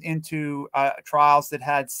 into trials that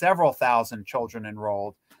had several thousand children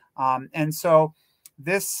enrolled. And so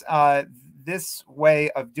this way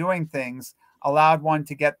of doing things allowed one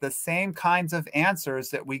to get the same kinds of answers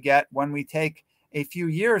that we get when we take a few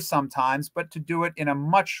years sometimes, but to do it in a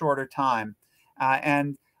much shorter time.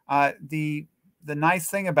 The nice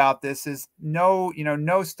thing about this is no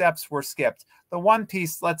steps were skipped. The one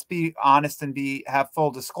piece, let's be honest and have full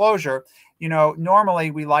disclosure, normally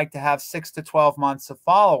we like to have 6 to 12 months of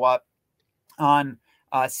follow-up on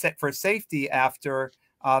for safety after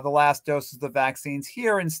the last doses of the vaccines.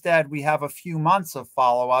 Here, instead, we have a few months of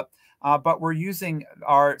follow-up, but we're using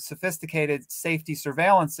our sophisticated safety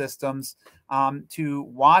surveillance systems to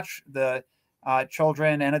watch the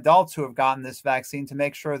children and adults who have gotten this vaccine to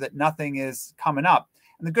make sure that nothing is coming up.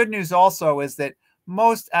 And the good news also is that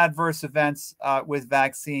most adverse events with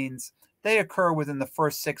vaccines, they occur within the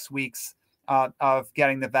first 6 weeks of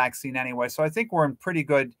getting the vaccine anyway. So I think we're in pretty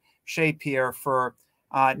good shape here for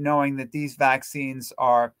knowing that these vaccines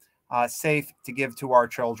are safe to give to our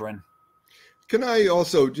children. Can I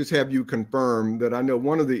also just have you confirm that I know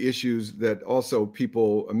one of the issues that also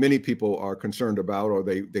many people are concerned about, or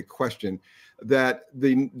they question, that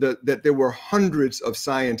that there were hundreds of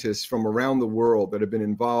scientists from around the world that have been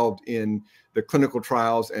involved in the clinical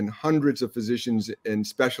trials, and hundreds of physicians and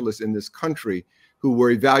specialists in this country who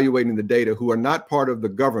were evaluating the data, who are not part of the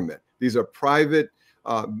government. These are private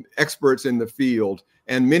experts in the field,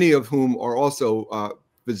 and many of whom are also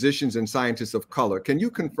physicians and scientists of color. Can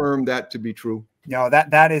you confirm that to be true? No,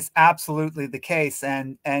 that is absolutely the case,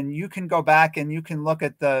 and you can go back and you can look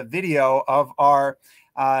at the video of our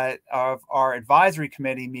advisory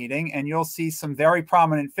committee meeting, and you'll see some very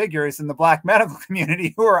prominent figures in the Black medical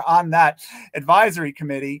community who are on that advisory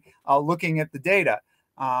committee looking at the data.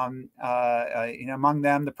 Among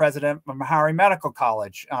them, the president of Meharry Medical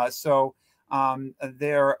College.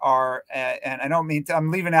 There are, and I don't mean to,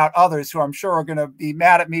 I'm leaving out others who I'm sure are going to be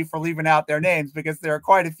mad at me for leaving out their names, because there are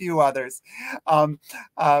quite a few others.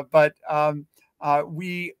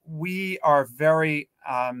 We are very,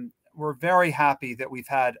 we're very happy that we've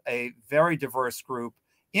had a very diverse group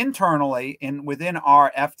internally within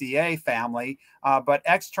our FDA family, but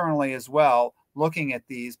externally as well, looking at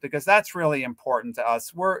these, because that's really important to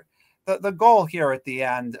us. The goal here at the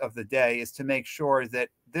end of the day is to make sure that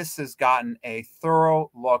this has gotten a thorough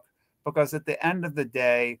look, because at the end of the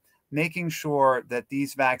day, making sure that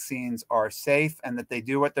these vaccines are safe and that they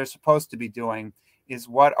do what they're supposed to be doing is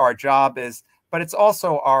what our job is. But it's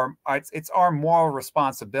also our moral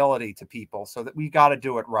responsibility to people, so that we got to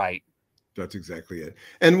do it right. That's exactly it.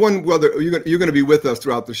 And one other, you're going to be with us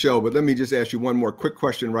throughout the show, but let me just ask you one more quick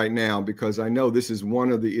question right now, because I know this is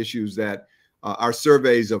one of the issues that our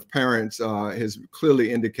surveys of parents has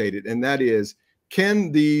clearly indicated, and that is,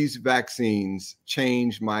 can these vaccines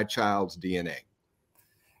change my child's DNA?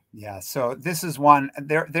 Yeah, so this is one.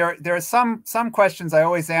 There are some questions I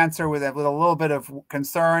always answer with a little bit of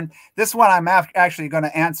concern. This one I'm actually going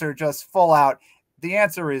to answer just full out. The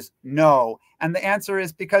answer is no, and the answer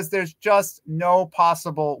is because there's just no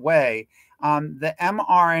possible way. The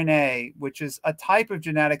mRNA, which is a type of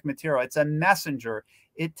genetic material, it's a messenger.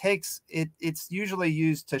 It's usually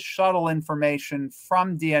used to shuttle information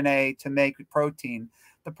from DNA to make protein.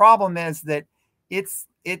 The problem is that it's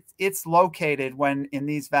located, when in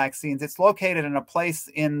these vaccines, it's located in a place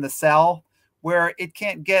in the cell where it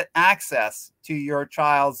can't get access to your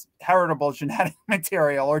child's heritable genetic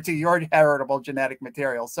material or to your heritable genetic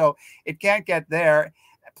material. So it can't get there.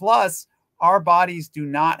 Plus, our bodies do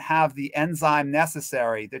not have the enzyme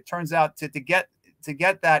necessary. That turns out to get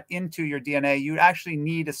that into your DNA, you actually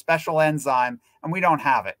need a special enzyme, and we don't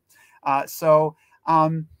have it.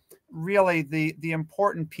 Really, the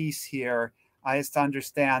important piece here is to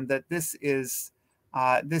understand that this is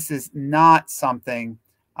not something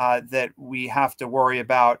that we have to worry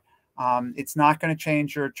about. It's not going to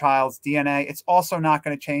change your child's DNA. It's also not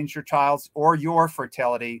going to change your child's or your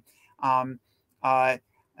fertility. It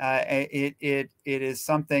is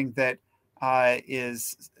something that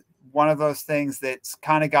is one of those things that's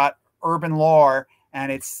kind of got urban lore,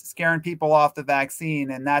 and it's scaring people off the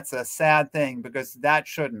vaccine. And that's a sad thing, because that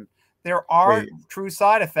shouldn't. There are true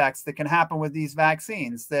side effects that can happen with these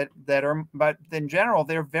vaccines that are, but in general,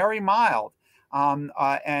 they're very mild,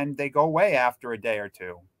 and they go away after a day or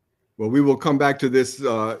two. Well, we will come back to this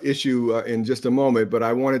issue in just a moment, but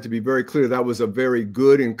I wanted to be very clear. That was a very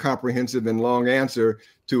good and comprehensive and long answer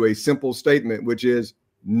to a simple statement, which is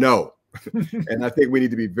no. And I think we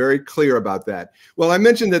need to be very clear about that. Well, I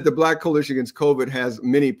mentioned that the Black Coalition Against COVID has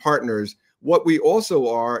many partners. What we also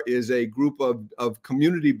are is a group of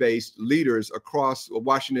community-based leaders across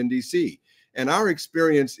Washington, D.C. And our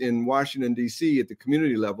experience in Washington, D.C. at the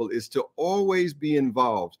community level is to always be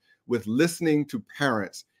involved with listening to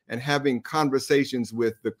parents and having conversations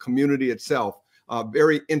with the community itself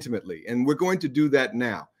very intimately. And we're going to do that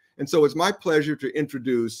now. And so it's my pleasure to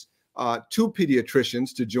introduce two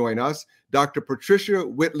pediatricians to join us, Dr. Patricia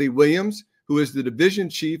Whitley Williams, who is the Division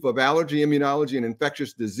Chief of Allergy, Immunology, and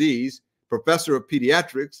Infectious Disease, Professor of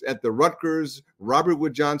Pediatrics at the Rutgers Robert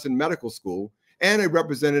Wood Johnson Medical School, and a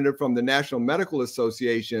representative from the National Medical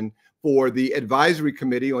Association for the Advisory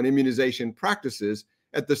Committee on Immunization Practices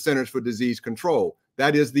at the Centers for Disease Control.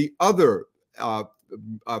 That is the other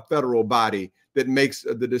federal body that makes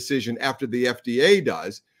the decision after the FDA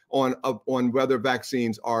does on whether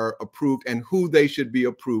vaccines are approved and who they should be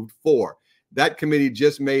approved for. That committee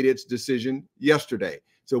just made its decision yesterday.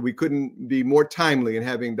 So we couldn't be more timely in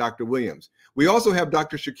having Dr. Williams. We also have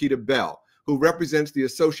Dr. Shakita Bell, who represents the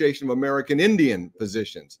Association of American Indian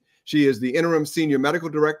Physicians. She is the interim senior medical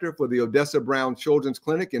director for the Odessa Brown Children's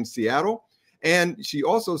Clinic in Seattle. And she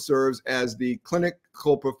also serves as the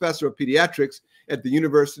clinical professor of pediatrics at the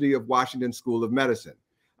University of Washington School of Medicine.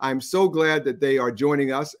 I'm so glad that they are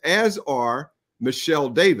joining us, as are Michelle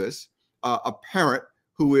Davis, a parent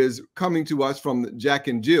who is coming to us from Jack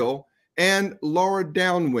and Jill, and Laura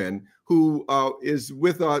Downwind, who is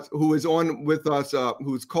with us, who's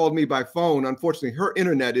called me by phone. Unfortunately, her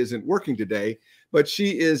internet isn't working today, but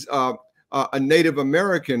she is a Native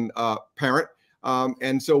American parent.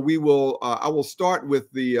 And so I will start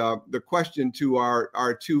with the question to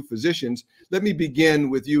our two physicians. Let me begin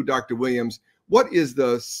with you, Dr. Williams. What is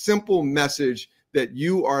the simple message that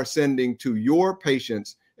you are sending to your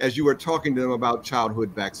patients as you are talking to them about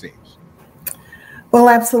childhood vaccines? Well,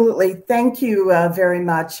 absolutely. Thank you very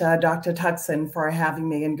much, Dr. Tuckson, for having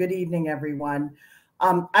me, and good evening, everyone.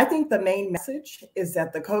 I think the main message is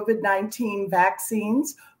that the COVID-19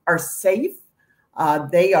 vaccines are safe.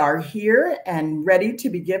 They are here and ready to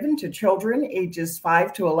be given to children ages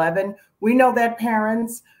 5 to 11. We know that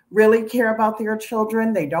parents really care about their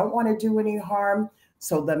children. They don't want to do any harm.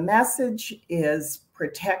 So the message is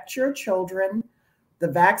protect your children. The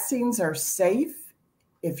vaccines are safe.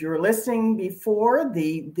 If you're listening before,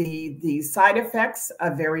 the side effects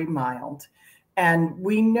are very mild. And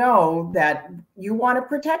we know that you want to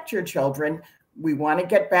protect your children. We want to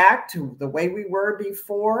get back to the way we were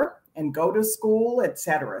before and go to school,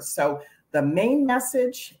 etc. So the main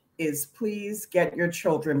message is please get your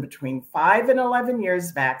children between 5 and 11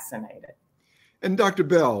 years vaccinated. And Dr.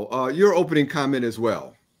 Bell, your opening comment as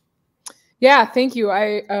well. Yeah, thank you.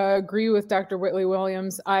 I agree with Dr. Whitley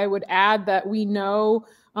Williams. I would add that we know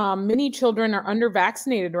many children are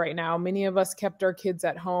under-vaccinated right now. Many of us kept our kids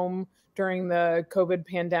at home during the COVID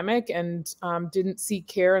pandemic and didn't seek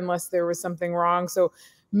care unless there was something wrong. So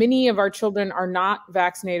many of our children are not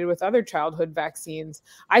vaccinated with other childhood vaccines.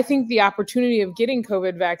 I think the opportunity of getting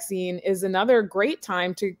COVID vaccine is another great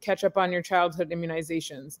time to catch up on your childhood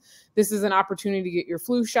immunizations. This is an opportunity to get your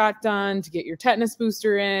flu shot done, to get your tetanus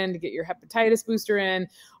booster in, to get your hepatitis booster in,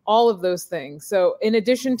 all of those things. So in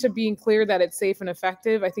addition to being clear that it's safe and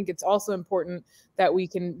effective, I think it's also important that we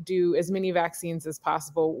can do as many vaccines as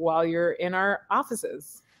possible while you're in our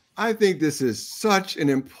offices. I think this is such an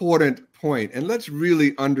important point, and let's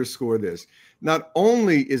really underscore this. Not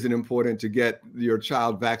only is it important to get your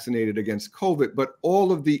child vaccinated against COVID, but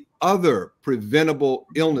all of the other preventable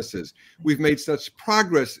illnesses. We've made such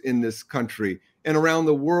progress in this country and around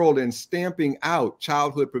the world in stamping out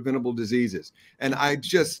childhood preventable diseases. And I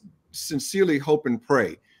just sincerely hope and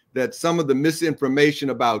pray that some of the misinformation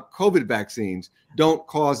about COVID vaccines don't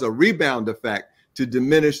cause a rebound effect to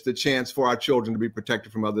diminish the chance for our children to be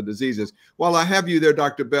protected from other diseases. While I have you there,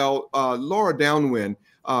 Dr. Bell, Laura Downwind,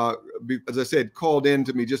 as I said, called in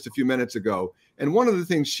to me just a few minutes ago. And one of the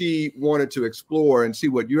things she wanted to explore and see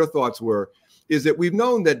what your thoughts were is that we've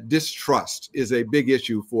known that distrust is a big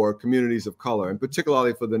issue for communities of color, and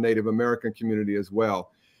particularly for the Native American community as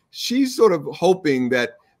well. She's sort of hoping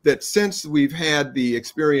that since we've had the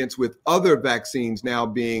experience with other vaccines now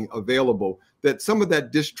being available, that some of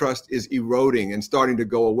that distrust is eroding and starting to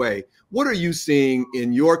go away. What are you seeing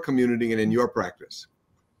in your community and in your practice?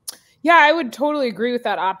 Yeah, I would totally agree with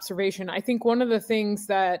that observation. I think one of the things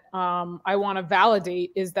that I want to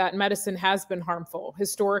validate is that medicine has been harmful.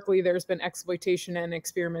 Historically, there's been exploitation and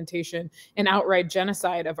experimentation and outright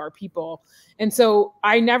genocide of our people. And so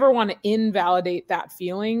I never want to invalidate that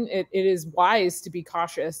feeling. It is wise to be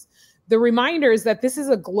cautious. The reminder is that this is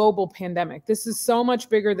a global pandemic. This is so much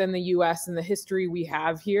bigger than the US and the history we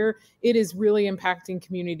have here. It is really impacting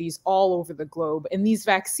communities all over the globe. And these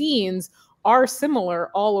vaccines are similar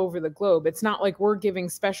all over the globe. It's not like we're giving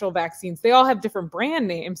special vaccines. They all have different brand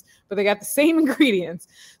names, but they got the same ingredients.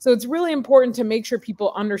 So it's really important to make sure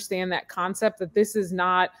people understand that concept, that this is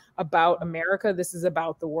not about America, this is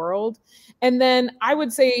about the world. And then I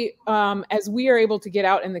would say, as we are able to get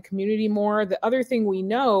out in the community more, the other thing we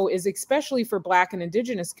know is, especially for Black and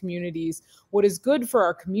Indigenous communities, what is good for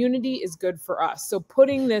our community is good for us. So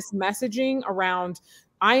putting this messaging around,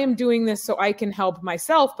 I am doing this so I can help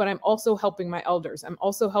myself, but I'm also helping my elders. I'm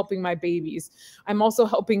also helping my babies. I'm also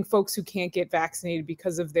helping folks who can't get vaccinated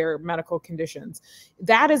because of their medical conditions.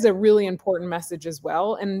 That is a really important message as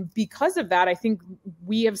well. And because of that, I think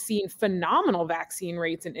we have seen phenomenal vaccine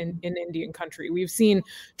rates in Indian country. We've seen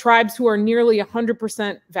tribes who are nearly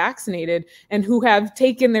 100% vaccinated and who have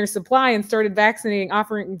taken their supply and started vaccinating,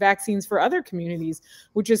 offering vaccines for other communities,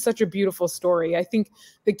 which is such a beautiful story. I think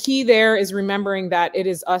the key there is remembering that it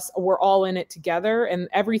is us, we're all in it together, and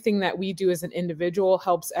everything that we do as an individual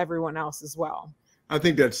helps everyone else as well. I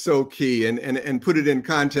think that's so key. And put it in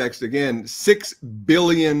context again, 6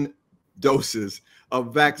 billion doses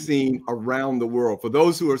of vaccine around the world. For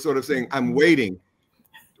those who are sort of saying, I'm waiting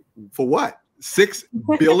for what? 6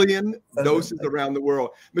 billion doses around the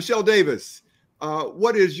world. Michelle Davis,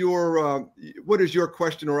 what is your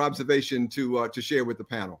question or observation to share with the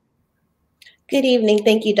panel? Good evening.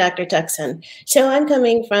 Thank you, Dr. Tuckson. So I'm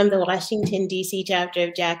coming from the Washington, D.C. chapter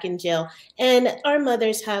of Jack and Jill, and our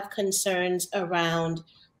mothers have concerns around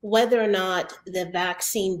whether or not the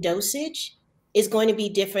vaccine dosage is going to be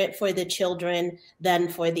different for the children than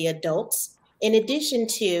for the adults. In addition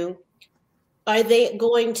to, are they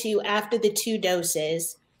going to, after the 2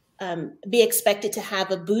 doses, be expected to have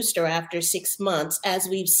a booster after 6 months, as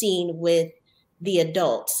we've seen with the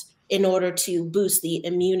adults, in order to boost the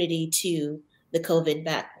immunity to the COVID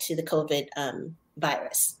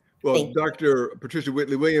virus? Well, Dr. Patricia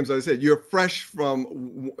Whitley Williams, as I said, you're fresh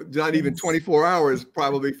from not even 24 hours,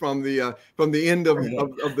 probably from the end of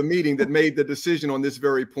the meeting that made the decision on this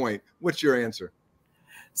very point. What's your answer?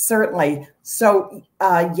 Certainly. So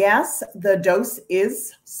yes, the dose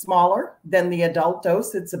is smaller than the adult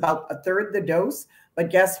dose. It's about 1/3 the dose, but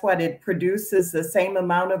guess what? It produces the same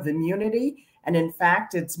amount of immunity. And in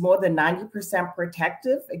fact, it's more than 90%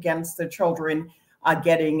 protective against the children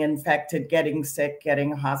getting infected, getting sick,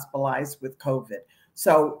 getting hospitalized with COVID.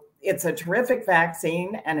 So it's a terrific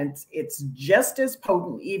vaccine, and it's just as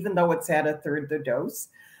potent, even though it's at 1/3 the dose.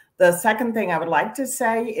 The second thing I would like to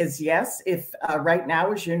say is, yes, if right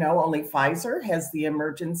now, as you know, only Pfizer has the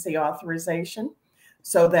emergency authorization,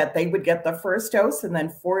 so that they would get the first dose, and then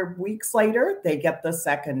 4 weeks later, they get the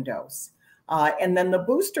second dose. And then the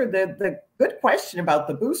booster, the good question about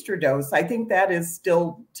the booster dose, I think that is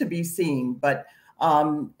still to be seen. But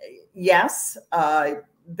yes,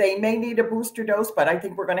 they may need a booster dose, but I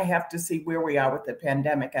think we're going to have to see where we are with the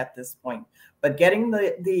pandemic at this point. But getting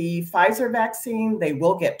the Pfizer vaccine, they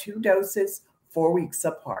will get 2 doses 4 weeks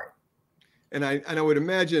apart. And I would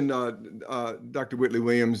imagine, Dr. Whitley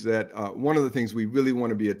Williams, that one of the things we really want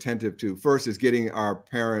to be attentive to first is getting our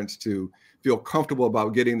parents to feel comfortable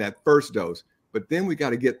about getting that first dose, but then we got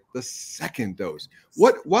to get the second dose.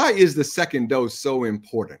 Why is the second dose so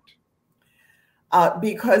important?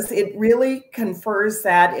 Because it really confers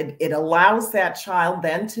that it allows that child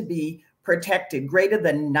then to be protected, greater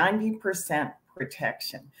than 90%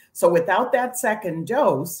 protection. So without that second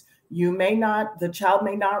dose, the child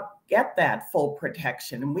may not get that full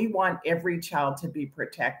protection. And we want every child to be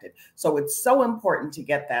protected. So it's so important to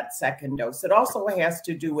get that second dose. It also has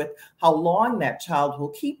to do with how long that child will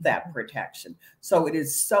keep that protection. So it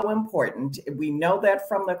is so important. We know that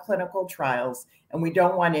from the clinical trials, and we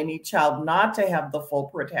don't want any child not to have the full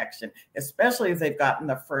protection, especially if they've gotten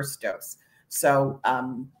the first dose. So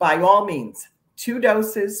by all means, 2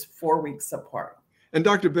 doses, 4 weeks apart. And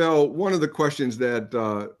Dr. Bell, one of the questions that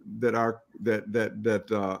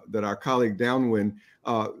our colleague Downwind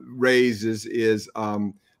raises is,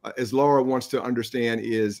 as Laura wants to understand,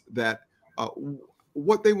 is that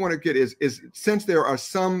what they want to get is since there are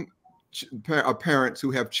some parents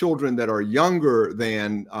who have children that are younger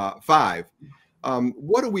than 5,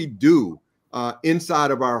 what do we do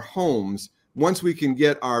inside of our homes once we can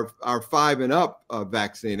get our 5 and up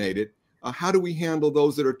vaccinated? How do we handle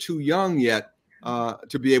those that are too young yet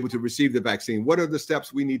to be able to receive the vaccine? What are the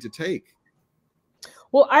steps we need to take?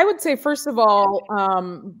 Well, I would say, first of all,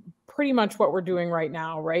 pretty much what we're doing right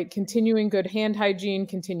now, right? Continuing good hand hygiene,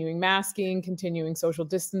 continuing masking, continuing social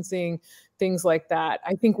distancing, things like that.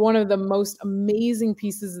 I think one of the most amazing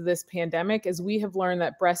pieces of this pandemic is we have learned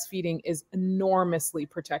that breastfeeding is enormously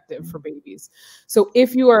protective for babies. So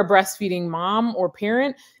if you are a breastfeeding mom or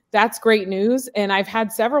parent, that's great news. And I've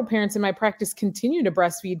had several parents in my practice continue to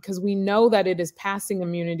breastfeed because we know that it is passing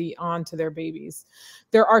immunity on to their babies.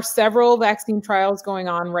 There are several vaccine trials going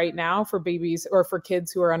on right now for babies or for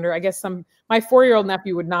kids who are under, I guess my 4-year-old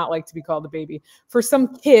nephew would not like to be called a baby. For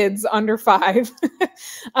some kids under 5,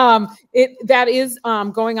 that is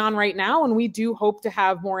going on right now. And we do hope to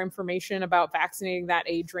have more information about vaccinating that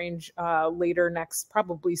age range later next,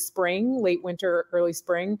 probably spring, late winter, early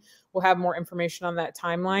spring. We'll have more information on that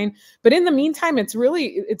timeline. But in the meantime, it's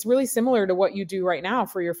really similar to what you do right now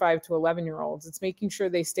for your 5 to 11-year-olds. It's making sure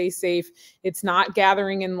they stay safe. It's not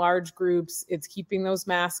gathering in large groups. It's keeping those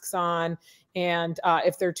masks on. And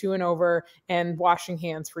if they're 2 and over, and washing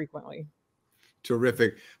hands frequently.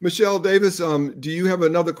 Terrific. Michelle Davis, do you have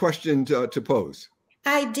another question to pose?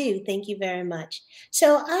 I do. Thank you very much.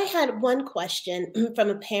 So I had one question from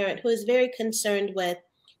a parent who is very concerned with,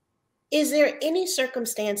 is there any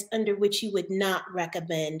circumstance under which you would not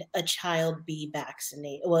recommend a child be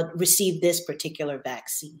vaccinated or receive this particular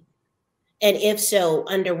vaccine? And if so,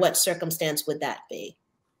 under what circumstance would that be?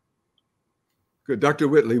 Good. Dr.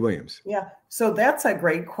 Whitley Williams. Yeah, so that's a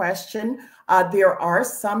great question. There are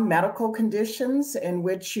some medical conditions in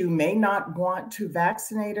which you may not want to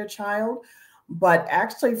vaccinate a child, but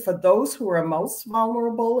actually for those who are most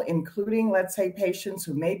vulnerable, including, let's say, patients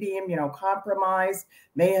who may be immunocompromised,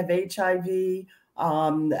 may have HIV,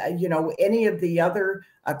 any of the other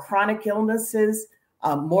chronic illnesses,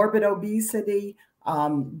 morbid obesity,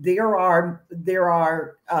 there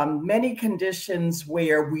are many conditions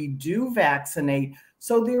where we do vaccinate.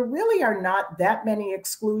 So there really are not that many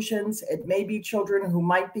exclusions. It may be children who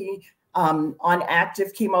might be on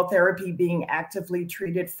active chemotherapy, being actively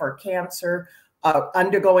treated for cancer,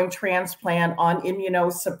 undergoing transplant, on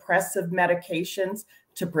immunosuppressive medications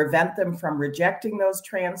to prevent them from rejecting those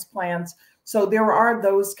transplants. So there are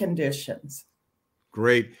those conditions.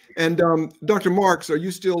 Great. And Dr. Marks, are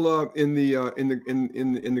you still in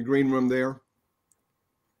the green room there?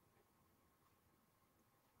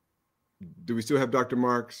 Do we still have Dr.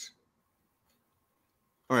 Marks?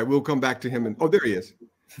 All right, we'll come back to him. Oh, there he is.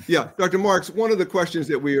 Yeah, Dr. Marks. One of the questions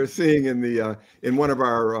that we are seeing in one of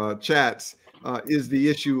our chats is the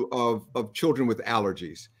issue of children with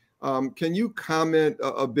allergies. Can you comment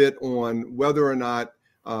a bit on whether or not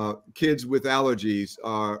kids with allergies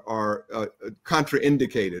are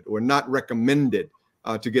contraindicated or not recommended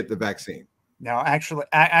to get the vaccine? No,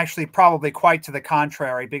 actually, probably quite to the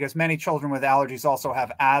contrary, because many children with allergies also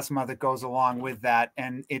have asthma that goes along with that.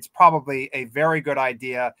 And it's probably a very good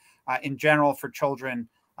idea in general for children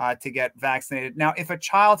to get vaccinated. Now, if a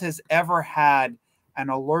child has ever had an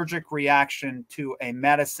allergic reaction to a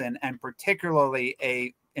medicine, and particularly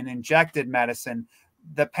an injected medicine,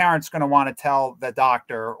 the parent's going to want to tell the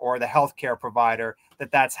doctor or the healthcare provider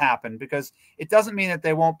that that's happened, because it doesn't mean that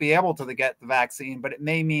they won't be able to get the vaccine, but it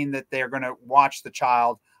may mean that they're going to watch the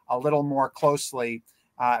child a little more closely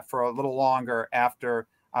for a little longer after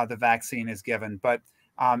the vaccine is given. But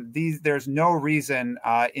there's no reason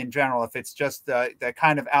in general, if it's just the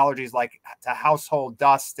kind of allergies like to household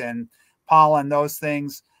dust and pollen, those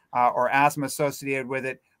things, or asthma associated with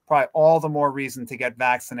it, probably all the more reason to get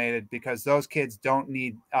vaccinated, because those kids don't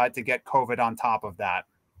need to get COVID on top of that.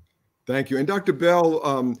 Thank you. And Dr.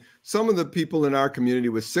 Bell, some of the people in our community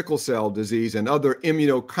with sickle cell disease and other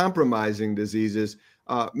immunocompromising diseases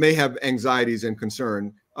may have anxieties and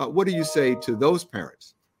concern. What do you say to those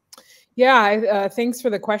parents? Yeah, thanks for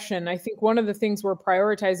the question. I think one of the things we're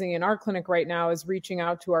prioritizing in our clinic right now is reaching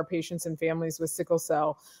out to our patients and families with sickle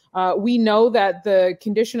cell. We know that the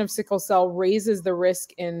condition of sickle cell raises the risk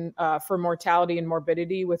for mortality and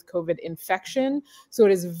morbidity with COVID infection. So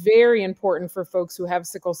it is very important for folks who have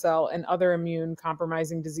sickle cell and other immune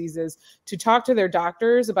compromising diseases to talk to their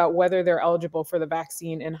doctors about whether they're eligible for the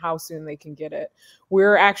vaccine and how soon they can get it.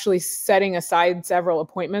 We're actually setting aside several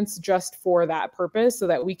appointments just for that purpose so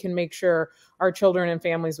that we can make sure our children and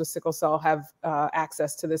families with sickle cell have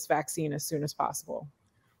access to this vaccine as soon as possible.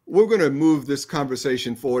 We're going to move this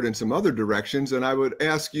conversation forward in some other directions, and I would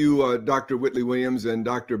ask you, Dr. Whitley Williams and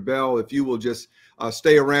Dr. Bell, if you will just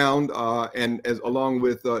stay around and along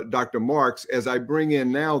with Dr. Marks, as I bring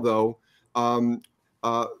in now, though,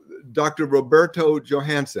 Dr. Roberto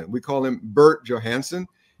Johansson. We call him Bert Johansson.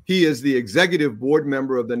 He is the executive board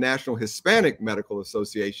member of the National Hispanic Medical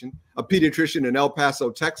Association, a pediatrician in El Paso,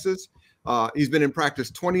 Texas. He's been in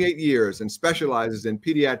practice 28 years and specializes in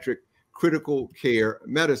pediatric critical care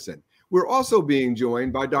medicine. We're also being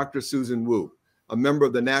joined by Dr. Susan Wu, a member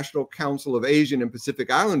of the National Council of Asian and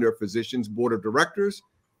Pacific Islander Physicians Board of Directors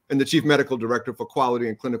and the Chief Medical Director for Quality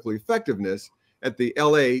and Clinical Effectiveness at the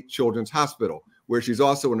LA Children's Hospital, where she's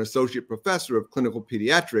also an associate professor of clinical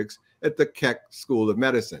pediatrics at the Keck School of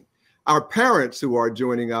Medicine. Our parents who are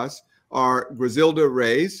joining us are Griselda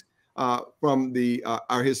Reyes from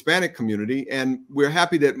our Hispanic community, and we're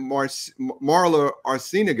happy that Marla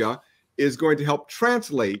Arciniga is going to help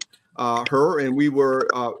translate her, and we were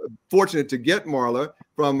fortunate to get Marla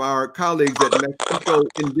from our colleagues at Mexico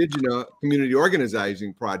Indigena Community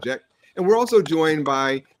Organizing Project, and we're also joined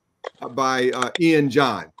by Ian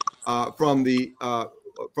John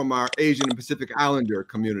from our Asian and Pacific Islander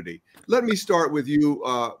community. Let me start with you,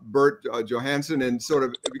 Bert Johansson, and sort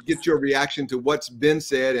of get your reaction to what's been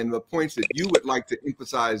said and the points that you would like to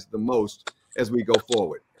emphasize the most as we go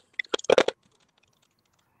forward.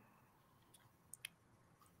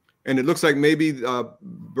 And it looks like maybe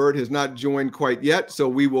Bert has not joined quite yet, so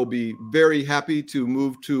we will be very happy to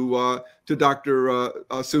move to Dr.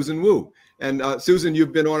 Susan Wu. And Susan,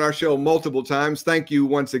 you've been on our show multiple times. Thank you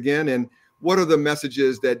once again. And what are the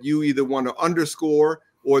messages that you either want to underscore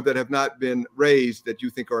or that have not been raised that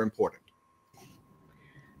you think are important?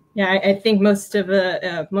 Yeah, I think most of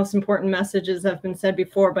the most important messages have been said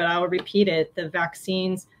before, but I'll repeat it. The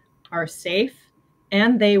vaccines are safe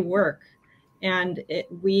and they work. And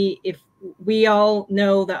if we all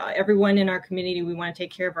know that everyone in our community, we want to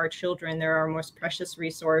take care of our children. They're our most precious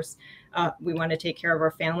resource. We want to take care of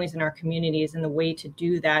our families and our communities. And the way to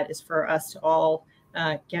do that is for us to all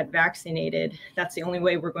get vaccinated. That's the only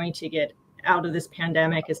way we're going to get out of this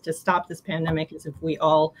pandemic, is to stop this pandemic, is if we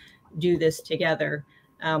all do this together.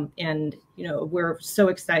 And, you know, we're so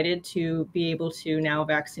excited to be able to now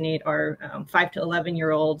vaccinate our 5 to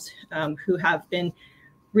 11-year-olds who have been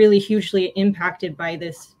really hugely impacted by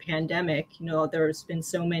this pandemic. You know, there's been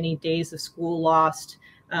so many days of school lost,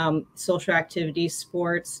 social activities,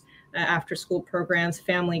 sports, after school programs,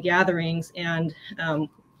 family gatherings. And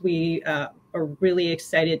we are really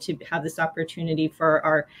excited to have this opportunity for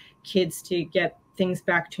our kids to get things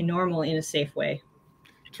back to normal in a safe way.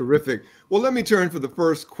 Terrific. Well, let me turn for the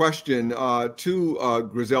first question to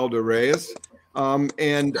Griselda Reyes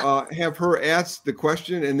and have her ask the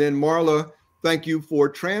question. And then Marla, thank you for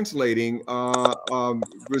translating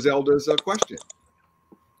Griselda's question.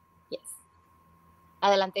 Yes.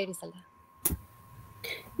 Adelante, Griselda.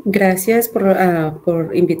 Gracias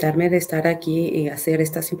por invitarme a estar aquí y hacer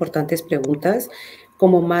estas importantes preguntas.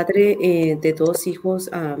 Como madre de dos hijos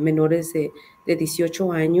menores de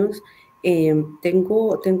 18 años,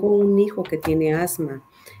 tengo un hijo que tiene asma.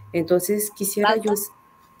 Entonces quisiera yo...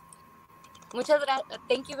 Muchas gracias.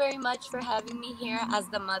 Thank you very much for having me here as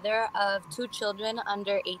the mother of 2 children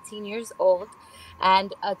under 18 years old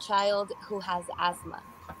and a child who has asthma.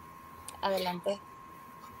 Adelante.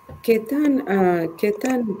 ¿Qué tan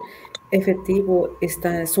efectivo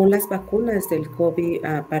son las vacunas del COVID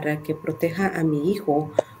para que proteja a mi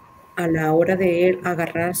hijo a la hora de él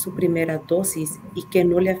agarrar su primera dosis y que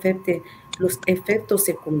no le afecte los efectos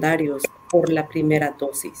secundarios por la primera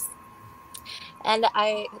dosis? And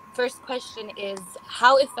first question is,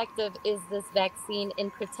 how effective is this vaccine in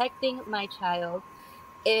protecting my child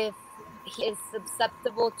if he is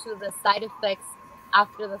susceptible to the side effects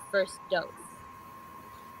after the first dose?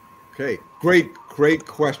 Okay, great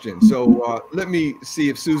question. So let me see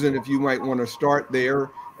if Susan, if you might want to start there,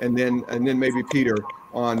 and then maybe Peter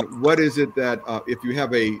on what is it that if you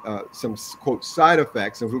have some quote side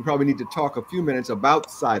effects, and we probably need to talk a few minutes about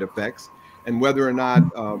side effects and whether or not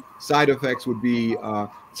side effects would be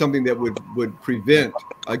something that would prevent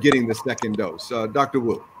getting the second dose? Dr.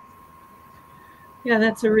 Wu. Yeah,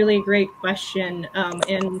 that's a really great question.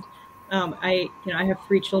 I have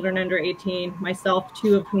 3 children under 18, myself,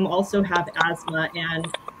 2 of whom also have asthma, and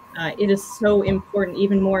it is so important,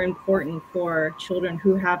 even more important for children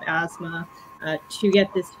who have asthma to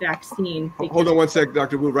get this vaccine. Hold on one sec,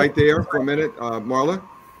 Dr. Wu, right there for a minute. Marla?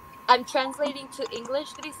 I'm translating to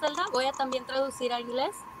English, Griselda. Voy a también traducir a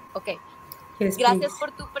inglés. Ok. Yes, Gracias please.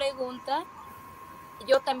 por tu pregunta.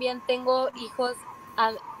 Yo también tengo hijos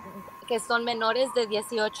que son menores de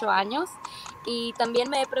 18 años y también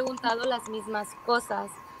me he preguntado las mismas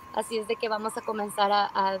cosas. Así es de que vamos a comenzar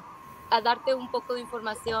a darte un poco de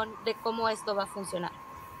información de cómo esto va a funcionar.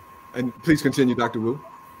 And please continue, Dr. Wu.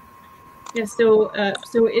 Yeah, so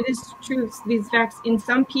it is true. These in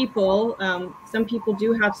some people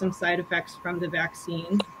do have some side effects from the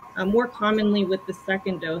vaccine, more commonly with the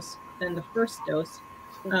second dose than the first dose,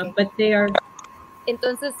 but they are.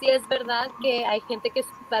 Entonces sí es verdad que hay gente que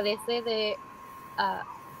padece de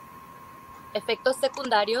efectos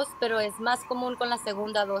secundarios, pero es más común con la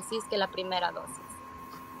segunda dosis que la primera dosis.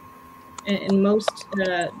 And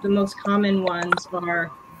the most common ones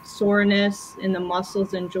are soreness in the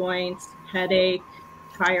muscles and joints, headache,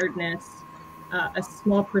 tiredness. A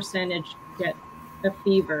small percentage get a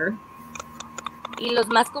fever. Y los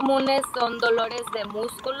más comunes son dolores de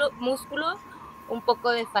músculo, un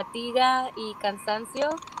poco de fatiga y cansancio,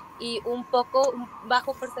 y un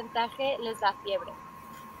bajo porcentaje les da fiebre.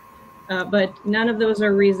 But none of those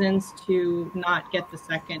are reasons to not get the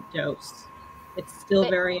second dose. It's still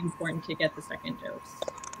very important to get the second dose.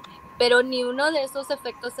 Pero ni uno de esos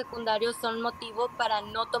efectos secundarios son motivo para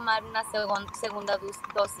no tomar una segunda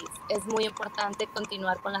dosis. Es muy importante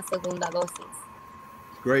continuar con la segunda dosis.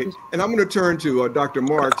 Great. And I'm going to turn to Dr.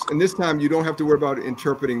 Marks. And this time you don't have to worry about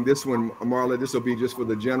interpreting this one, Marla. This will be just for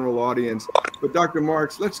the general audience. But Dr.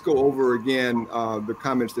 Marks, let's go over again the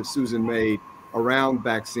comments that Susan made around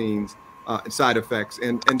vaccines and side effects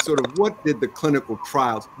and sort of what did the clinical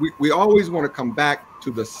trials. We always want to come back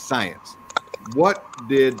to the science. What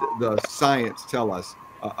did the science tell us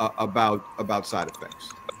about side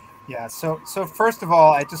effects? Yeah, so first of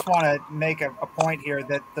all, I just want to make a point here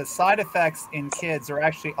that the side effects in kids are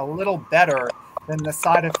actually a little better than the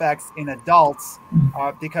side effects in adults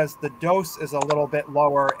because the dose is a little bit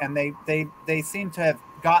lower, and they seem to have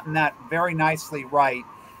gotten that very nicely right.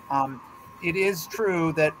 It is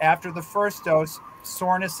true that after the first dose,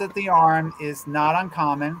 soreness at the arm is not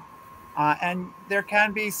uncommon, and there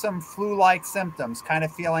can be some flu-like symptoms, kind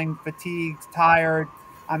of feeling fatigued, tired,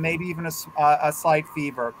 maybe even a slight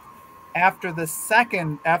fever. After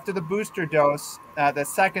the booster dose, the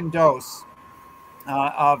second dose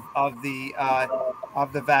of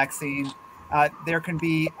the vaccine, there can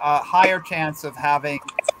be a higher chance of having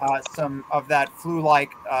some of that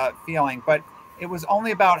flu-like feeling. But it was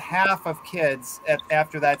only about half of kids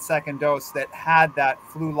after that second dose that had that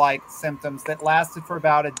flu-like symptoms that lasted for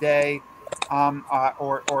about a day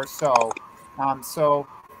or so.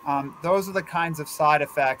 Those are the kinds of side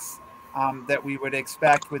effects that we would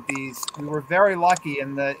expect with these. We were very lucky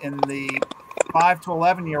in the 5 to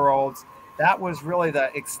 11-year-olds. That was really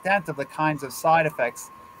the extent of the kinds of side effects.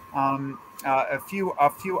 A few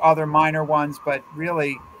other minor ones, but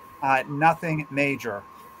really nothing major.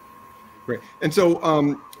 Great. And so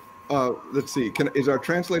let's see, is our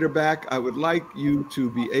translator back? I would like you to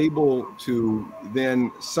be able to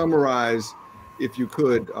then summarize, if you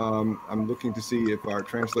could. I'm looking to see if our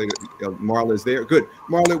translator, Marla, is there. Good.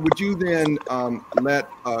 Marla, would you then let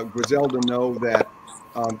Griselda know that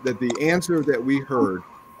the answer that we heard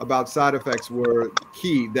about side effects were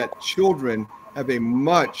key, that children have a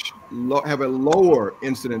lower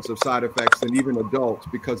incidence of side effects than even adults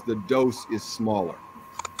because the dose is smaller.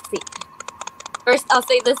 Sí. First, I'll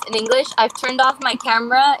say this in English. I've turned off my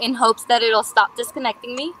camera in hopes that it'll stop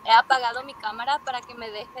disconnecting me. He apagado mi cámara para que me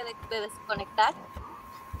deje de desconectar.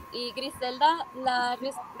 Y Griselda, la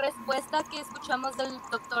respuesta que escuchamos del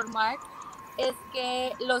Dr. Mark es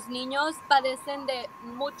que los niños padecen de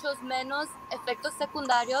muchos menos efectos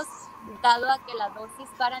secundarios, dado a que la dosis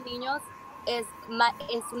para niños es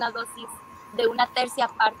una dosis de una tercia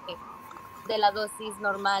parte de la dosis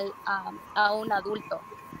normal a un adulto.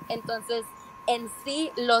 Entonces, en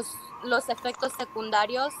sí, los efectos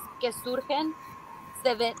secundarios que surgen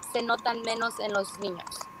se notan menos en los niños.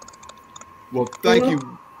 Well, thank you.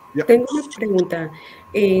 Yeah. Tengo una pregunta.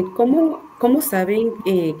 ¿Cómo saben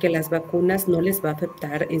que las vacunas no les va a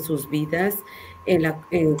afectar en sus vidas,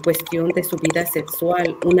 en cuestión de su vida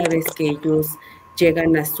sexual, una vez que ellos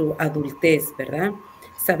llegan a su adultez, verdad?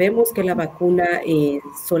 Sabemos que la vacuna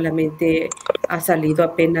solamente ha salido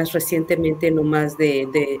apenas recientemente, no más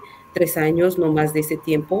de 3 años, no más de ese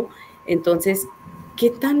tiempo. Entonces,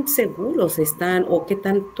 ¿qué tan seguros están o qué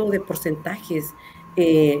tanto de porcentajes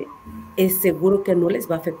es seguro que no les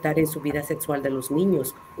va a afectar en su vida sexual de los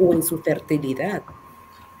niños o en su fertilidad?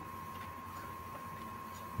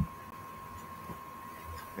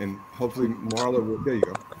 And hopefully Marla will, there you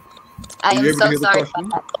go. I Were you am able to so hear the sorry question?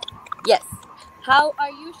 about that. Yes. How are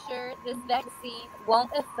you sure this vaccine won't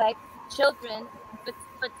affect children with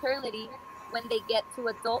fertility when they get to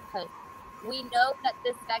adulthood? We know that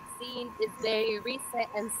this vaccine is very recent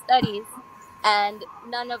in studies, and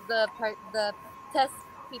none of the test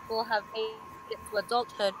people have made it to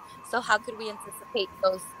adulthood. So how could we anticipate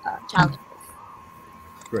those challenges?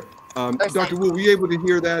 Great. Or Dr. signs? Wu, were you able to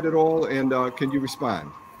hear that at all? And can you respond?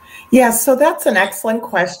 Yes, so that's an excellent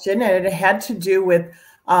question, and it had to do with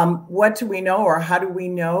what do we know, or how do we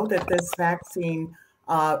know that this vaccine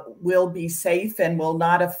will be safe and will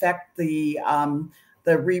not affect the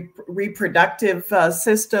reproductive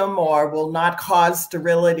system, or will not cause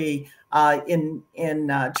sterility in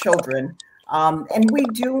children. And we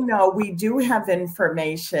do know, we do have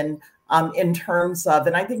information in terms of,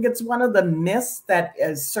 and I think it's one of the myths that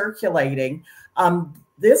is circulating.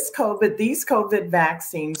 These COVID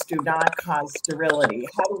vaccines do not cause sterility.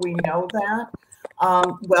 How do we know that?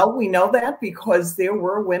 Well, we know that because there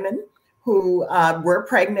were women who were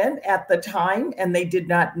pregnant at the time, and they did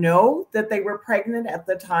not know that they were pregnant at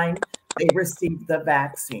the time they received the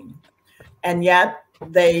vaccine. And yet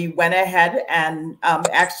they went ahead and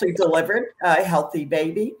actually delivered a healthy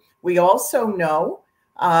baby. We also know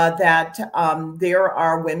that there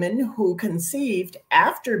are women who conceived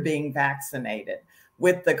after being vaccinated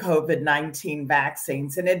with the COVID-19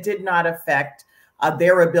 vaccines, and it did not affect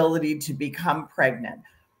their ability to become pregnant.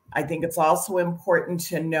 I think it's also important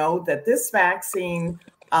to know that this vaccine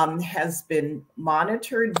has been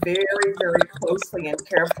monitored very, very closely and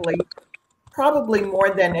carefully, probably more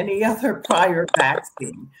than any other prior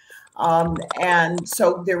vaccine. And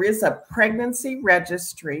so there is a pregnancy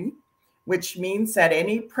registry, which means that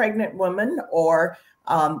any pregnant woman or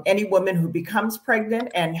any woman who becomes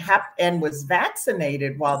pregnant and was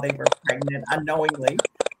vaccinated while they were pregnant unknowingly,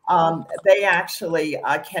 they actually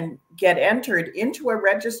can get entered into a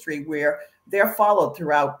registry where they're followed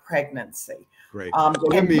throughout pregnancy. Great.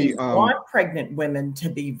 And we want pregnant women to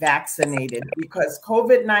be vaccinated because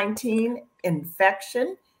COVID-19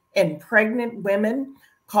 infection in pregnant women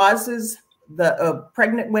causes the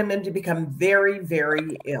pregnant women to become very,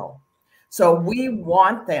 very ill. So we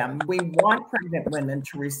want pregnant women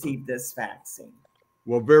to receive this vaccine.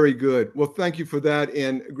 Well, very good. Well, thank you for that.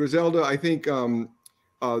 And Griselda, I think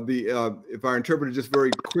if our interpreter just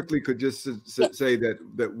very quickly could just say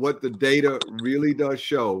that what the data really does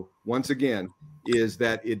show, once again, is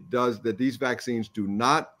that that these vaccines do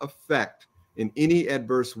not affect in any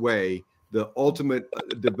adverse way the ultimate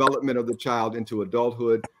development of the child into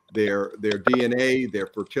adulthood, their DNA, their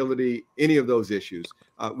fertility, any of those issues.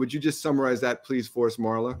 Would you just summarize that, please, for us,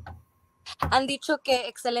 Marla? Han dicho que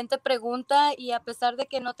excelente pregunta, y a pesar de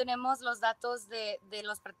que no tenemos los datos de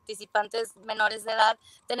los participantes menores de edad,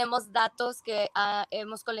 tenemos datos que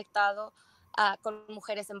hemos colectado con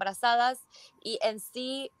mujeres embarazadas, y en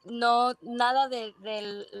sí nada de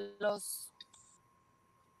los...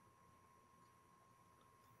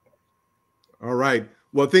 All right.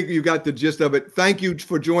 Well, I think you got the gist of it. Thank you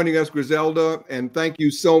for joining us, Griselda, and thank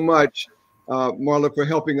you so much, Marla, for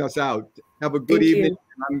helping us out. Have a good evening.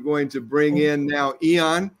 I'm going to bring in now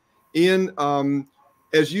Ian. Ian,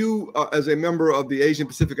 as you, as a member of the Asian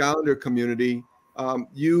Pacific Islander community,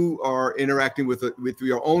 you are interacting with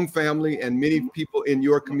your own family and many people in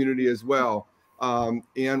your community as well.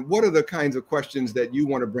 And what are the kinds of questions that you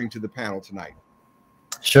want to bring to the panel tonight?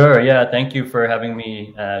 Sure. Yeah. Thank you for having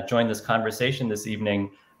me join this conversation this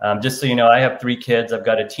evening. Just so you know, I have 3 kids. I've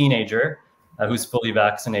got a teenager who's fully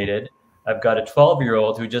vaccinated. I've got a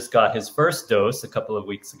 12-year-old who just got his first dose a couple of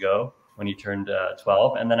weeks ago when he turned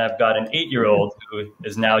 12. And then I've got an 8-year-old who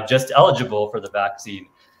is now just eligible for the vaccine.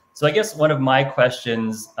 So I guess one of my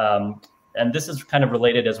questions, and this is kind of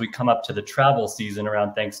related as we come up to the travel season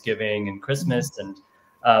around Thanksgiving and Christmas, and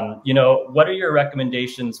you know, what are your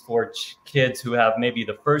recommendations for kids who have maybe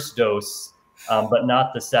the first dose, but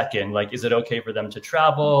not the second? Like, is it okay for them to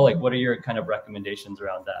travel? Like, what are your kind of recommendations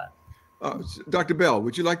around that? Dr. Bell,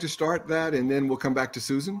 would you like to start that, and then we'll come back to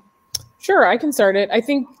Susan? Sure, I can start it. I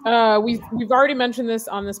think we've already mentioned this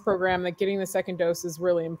on this program, that getting the second dose is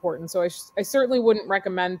really important. So I certainly wouldn't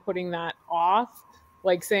recommend putting that off,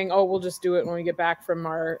 like saying, oh, we'll just do it when we get back from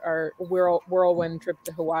our whirlwind trip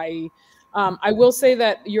to Hawaii. I will say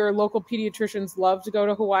that your local pediatricians love to go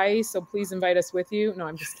to Hawaii, so please invite us with you. No,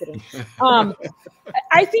 I'm just kidding.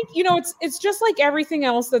 I think, it's just like everything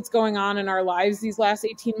else that's going on in our lives these last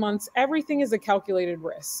 18 months. Everything is a calculated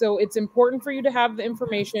risk. So it's important for you to have the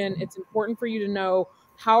information. It's important for you to know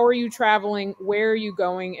how are you traveling, where are you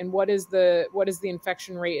going, and what is the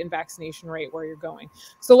infection rate and vaccination rate where you're going.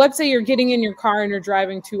 So let's say you're getting in your car and you're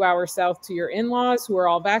driving 2 hours south to your in-laws who are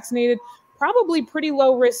all vaccinated. Probably pretty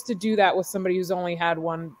low risk to do that with somebody who's only had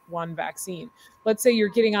one vaccine. Let's say you're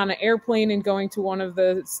getting on an airplane and going to one of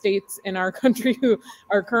the states in our country who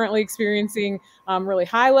are currently experiencing really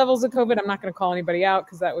high levels of COVID. I'm not going to call anybody out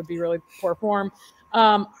because that would be really poor form.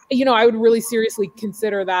 I would really seriously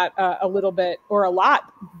consider that a little bit or a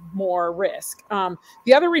lot more risk.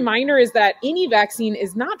 The other reminder is that any vaccine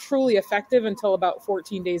is not truly effective until about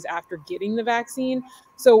 14 days after getting the vaccine.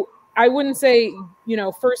 So I wouldn't say,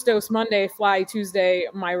 first dose Monday, fly Tuesday,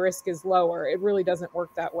 my risk is lower. It really doesn't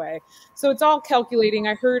work that way. So it's all calculating.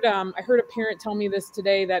 I heard a parent tell me this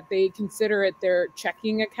today that they consider it their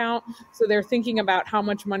checking account. So they're thinking about how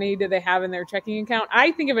much money do they have in their checking account. I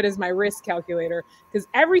think of it as my risk calculator because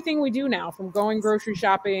everything we do now, from going grocery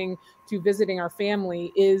shopping to visiting our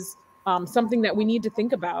family, is something that we need to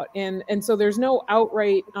think about. And so there's no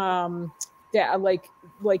outright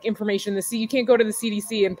like information. You can't go to the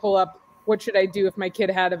CDC and pull up what should I do if my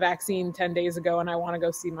kid had a vaccine 10 days ago and I want to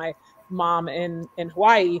go see my mom in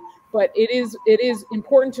Hawaii. But it is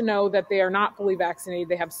important to know that they are not fully vaccinated.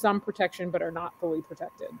 They have some protection, but are not fully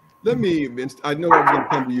protected. I know I was going to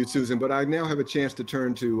come to you, Susan, but I now have a chance to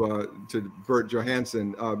turn to Bert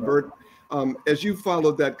Johansson. Bert, as you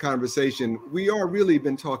followed that conversation, we are really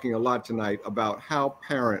been talking a lot tonight about how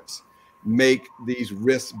parents make these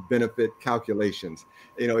risk-benefit calculations.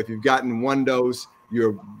 If you've gotten one dose,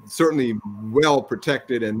 you're certainly well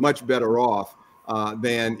protected and much better off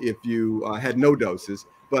than if you had no doses.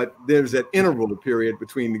 But there's that interval period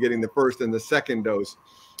between getting the first and the second dose.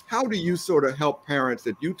 How do you sort of help parents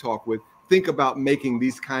that you talk with think about making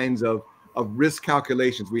these kinds of risk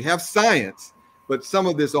calculations? We have science, but some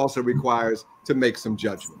of this also requires to make some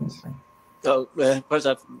judgments. So first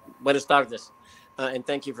off, want to start this. And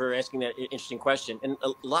thank you for asking that interesting question. And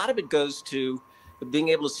a lot of it goes to being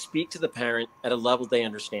able to speak to the parent at a level they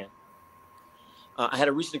understand. I had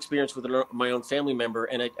a recent experience with my own family member,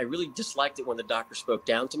 and I really disliked it when the doctor spoke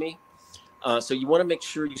down to me. So you want to make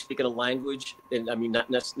sure you speak in a language, and I mean,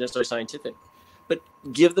 not necessarily scientific, but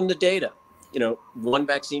give them the data. One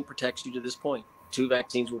vaccine protects you to this point. 2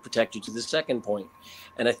 vaccines will protect you to the second point.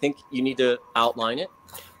 And I think you need to outline it.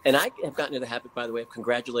 And I have gotten into the habit, by the way, of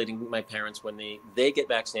congratulating my parents when they get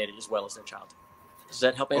vaccinated as well as their child. Does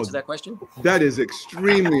that help answer that question? That is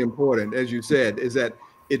extremely important, as you said, is that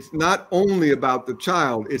it's not only about the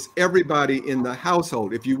child, it's everybody in the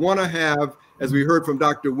household. If you want to have, as we heard from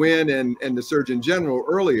Dr. Nguyen and the Surgeon General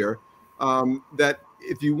earlier, that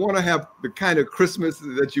if you want to have the kind of Christmas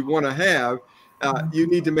that you want to have, you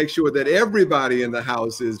need to make sure that everybody in the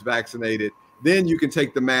house is vaccinated. Then you can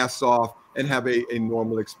take the masks off and have a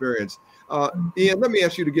normal experience. Ian, let me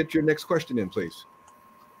ask you to get your next question in, please.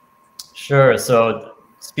 Sure. So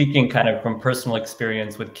speaking kind of from personal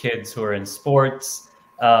experience with kids who are in sports,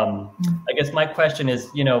 I guess my question is,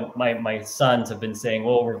 my sons have been saying,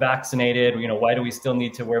 well, we're vaccinated, why do we still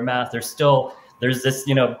need to wear masks? There's this,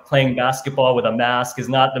 playing basketball with a mask is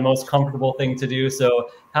not the most comfortable thing to do.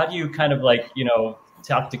 So how do you kind of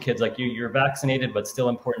talk to kids like you're vaccinated, but still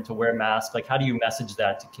important to wear masks? How do you message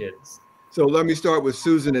that to kids? So let me start with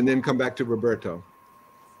Susan and then come back to Roberto.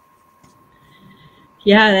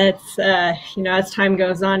 Yeah, that's, as time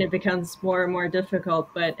goes on, it becomes more and more difficult.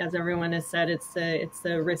 But as everyone has said, it's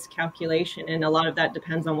the risk calculation. And a lot of that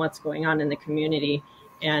depends on what's going on in the community.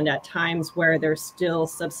 And at times where there's still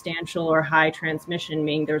substantial or high transmission,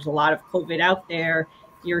 meaning there's a lot of COVID out there,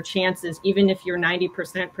 your chances, even if you're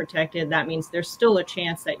 90% protected, that means there's still a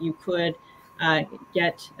chance that you could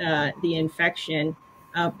get the infection.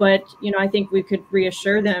 But, I think we could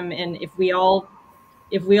reassure them. And if we all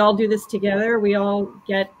do this together, we all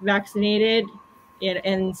get vaccinated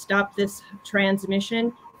and stop this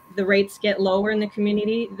transmission, the rates get lower in the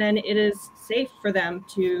community, then it is safe for them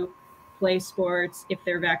to play sports if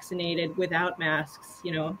they're vaccinated without masks,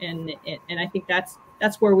 and I think that's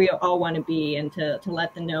where we all want to be, and to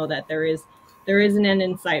let them know that there is an end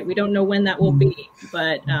in sight. We don't know when that will be,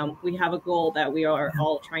 but we have a goal that we are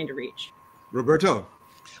all trying to reach. Roberto.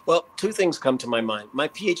 Well, 2 things come to my mind. My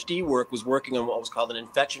PhD work was working on what was called an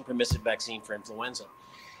infection-permissive vaccine for influenza.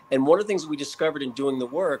 And one of the things that we discovered in doing the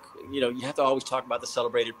work, you have to always talk about the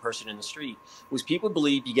celebrated person in the street, was people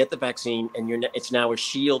believe you get the vaccine and it's now a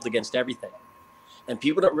shield against everything. And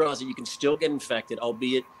people don't realize that you can still get infected,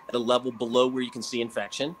 albeit at a level below where you can see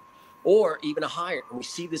infection, or even a higher. And we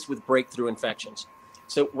see this with breakthrough infections.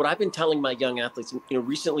 So what I've been telling my young athletes,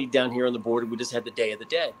 recently down here on the border, we just had the Day of the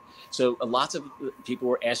Dead. So lots of people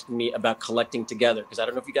were asking me about collecting together, because I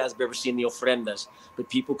don't know if you guys have ever seen the ofrendas, but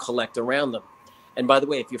people collect around them. And by the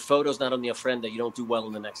way, if your photo's not on the ofrenda, you don't do well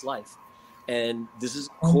in the next life. And this is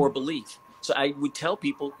core belief. So I would tell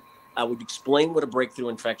people, I would explain what a breakthrough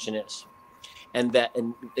infection is. And that,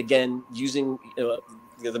 and again, using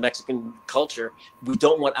the Mexican culture, we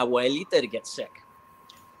don't want abuelita to get sick.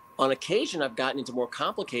 On occasion, I've gotten into more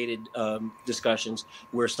complicated discussions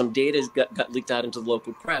where some data got leaked out into the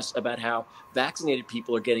local press about how vaccinated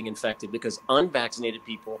people are getting infected because unvaccinated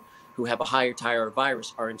people who have a higher titer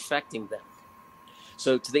virus are infecting them.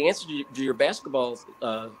 So to the answer to your basketball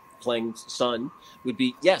playing son would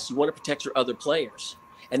be, yes, you want to protect your other players.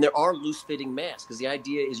 And there are loose-fitting masks, because the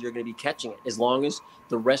idea is you're going to be catching it as long as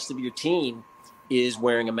the rest of your team is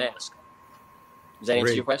wearing a mask. Does that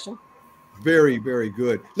answer your question? Very, very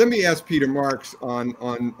good. Let me ask Peter Marks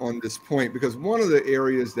on this point, because one of the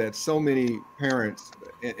areas that so many parents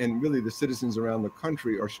and really the citizens around the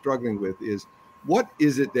country are struggling with is, what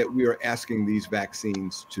is it that we are asking these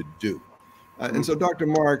vaccines to do? And so, Dr.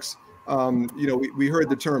 Marks, we heard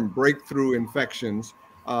the term breakthrough infections.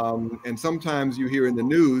 And sometimes you hear in the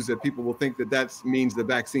news that people will think that means the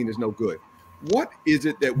vaccine is no good. What is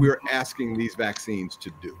it that we're asking these vaccines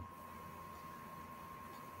to do?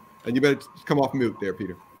 And you better come off mute there,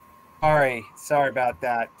 Peter. Sorry about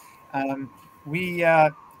that.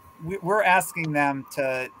 We're asking them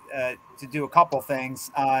to do a couple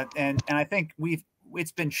things, and I think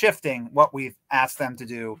it's been shifting what we've asked them to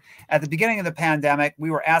do. At the beginning of the pandemic,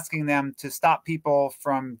 we were asking them to stop people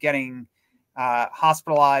from getting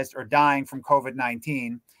hospitalized or dying from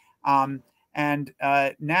COVID-19. And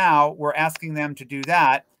now we're asking them to do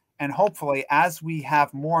that. And hopefully, as we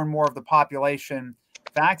have more and more of the population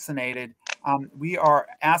vaccinated, we are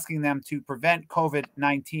asking them to prevent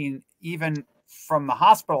COVID-19 even from the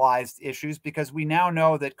hospitalized issues, because we now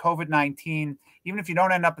know that COVID-19, even if you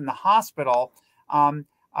don't end up in the hospital,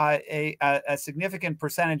 a significant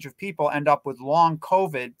percentage of people end up with long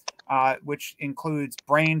COVID, which includes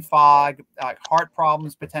brain fog, heart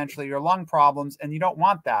problems, potentially your lung problems, and you don't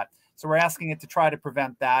want that. So we're asking it to try to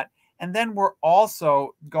prevent that. And then we're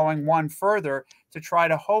also going one further to try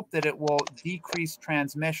to hope that it will decrease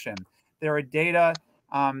transmission. There are data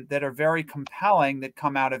that are very compelling that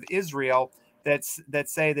come out of Israel that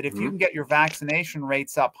say that if you can get your vaccination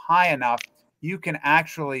rates up high enough, you can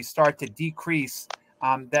actually start to decrease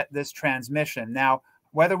this transmission. Now,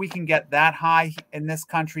 whether we can get that high in this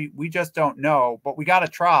country, we just don't know, but we got to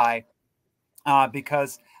try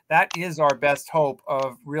because that is our best hope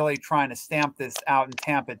of really trying to stamp this out and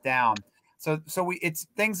tamp it down. So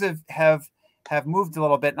things have moved a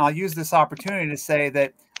little bit, and I'll use this opportunity to say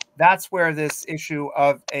that that's where this issue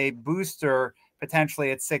of a booster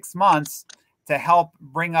potentially at 6 months to help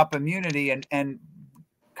bring up immunity and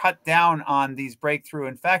cut down on these breakthrough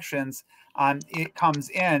infections, it comes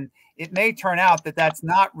in. It may turn out that that's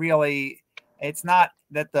not really, it's not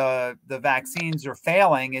that the vaccines are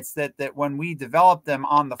failing. It's that when we developed them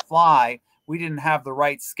on the fly, we didn't have the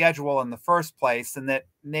right schedule in the first place, and that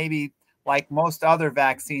maybe like most other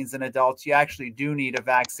vaccines in adults, you actually do need a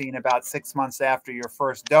vaccine about 6 months after your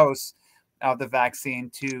first dose of the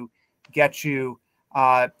vaccine to get you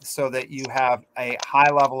so that you have a high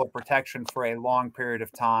level of protection for a long period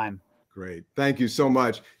of time. Great. Thank you so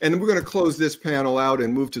much. And we're going to close this panel out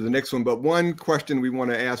and move to the next one. But one question we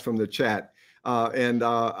want to ask from the chat, and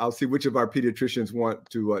I'll see which of our pediatricians want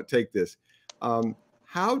to take this.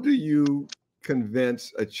 How do you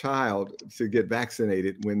convince a child to get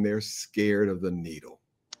vaccinated when they're scared of the needle?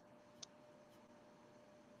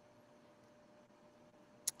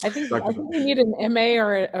 I think we need an MA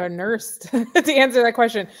or a nurse to answer that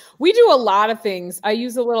question. We do a lot of things. I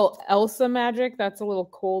use a little Elsa magic. That's a little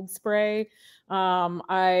cold spray.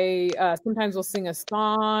 I sometimes will sing a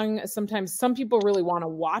song. Sometimes some people really want to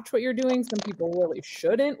watch what you're doing. Some people really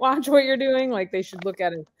shouldn't watch what you're doing. Like they should look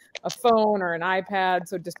at a phone or an iPad.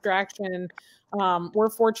 So distraction. We're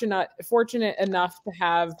fortunate enough to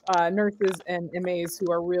have nurses and MAs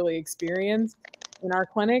who are really experienced in our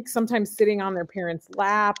clinic, sometimes sitting on their parents'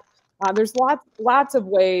 lap. There's lots of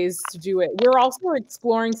ways to do it. We're also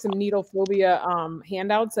exploring some needle phobia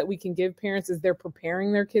handouts that we can give parents as they're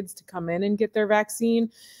preparing their kids to come in and get their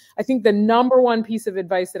vaccine. I think the number one piece of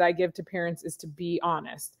advice that I give to parents is to be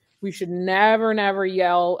honest. We should never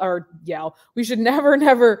yell. We should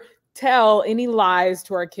never tell any lies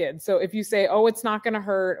to our kids. So if you say, oh, it's not going to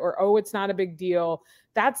hurt, or, oh, it's not a big deal,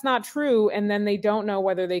 that's not true. And then they don't know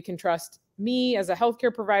whether they can trust me as a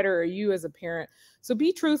healthcare provider or you as a parent. So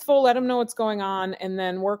be truthful, let them know what's going on, and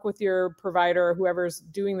then work with your provider or whoever's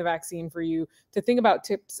doing the vaccine for you to think about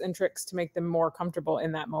tips and tricks to make them more comfortable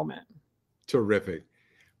in that moment. Terrific.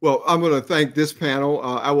 Well, I'm going to thank this panel.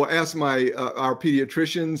 I will ask our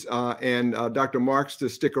pediatricians and Dr. Marks to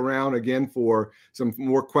stick around again for some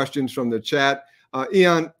more questions from the chat.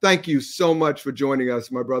 Ian, thank you so much for joining us,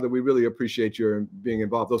 my brother. We really appreciate your being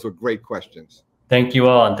involved. Those were great questions. Thank you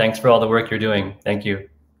all, and thanks for all the work you're doing. Thank you.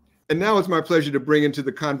 And now it's my pleasure to bring into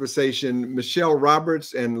the conversation Michelle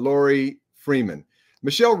Roberts and Lori Freeman.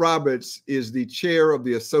 Michelle Roberts is the chair of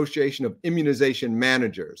the Association of Immunization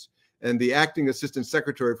Managers and the acting assistant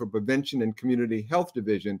secretary for Prevention and Community Health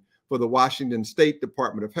Division for the Washington State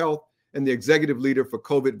Department of Health and the executive leader for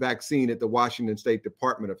COVID vaccine at the Washington State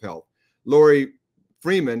Department of Health. Lori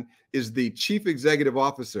Freeman is the chief executive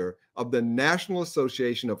officer of the National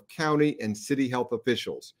Association of County and City Health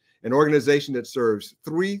Officials, an organization that serves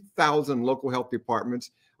 3,000 local health departments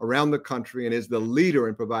around the country and is the leader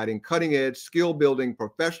in providing cutting-edge, skill-building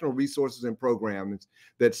professional resources and programs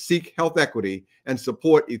that seek health equity and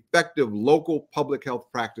support effective local public health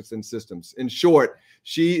practice and systems. In short,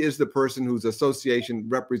 she is the person whose association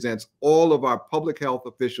represents all of our public health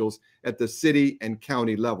officials at the city and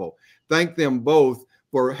county level. Thank them both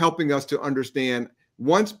for helping us to understand,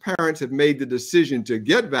 once parents have made the decision to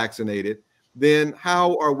get vaccinated, then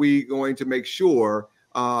how are we going to make sure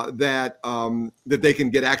that they can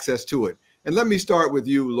get access to it? And let me start with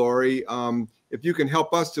you, Lori. If you can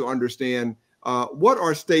help us to understand what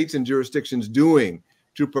are states and jurisdictions doing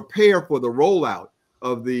to prepare for the rollout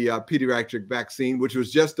of the pediatric vaccine, which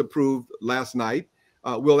was just approved last night.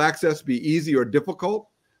 Will access be easy or difficult?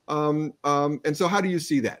 And so how do you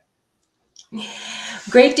see that?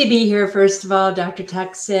 Great to be here, first of all, Dr.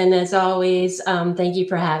 Tuckson, as always. Thank you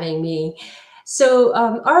for having me. So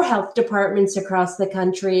our health departments across the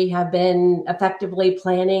country have been effectively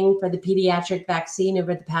planning for the pediatric vaccine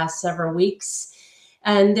over the past several weeks.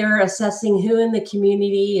 And they're assessing who in the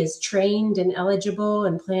community is trained and eligible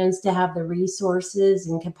and plans to have the resources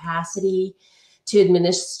and capacity to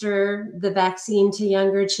administer the vaccine to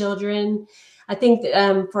younger children. I think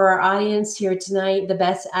for our audience here tonight, the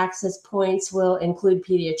best access points will include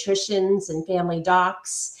pediatricians and family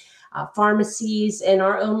docs, pharmacies, and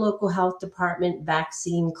our own local health department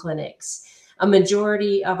vaccine clinics. A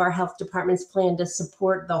majority of our health departments plan to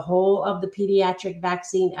support the whole of the pediatric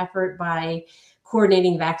vaccine effort by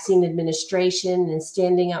coordinating vaccine administration and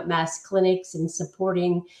standing up mass clinics and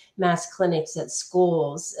supporting mass clinics at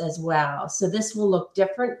schools as well. So this will look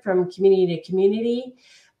different from community to community,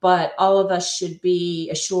 but all of us should be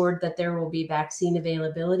assured that there will be vaccine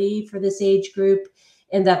availability for this age group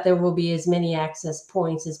and that there will be as many access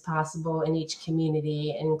points as possible in each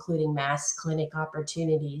community, including mass clinic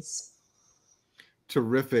opportunities.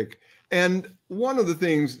 Terrific. And one of the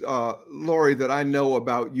things, Lori, that I know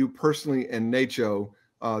about you personally and NACCHO,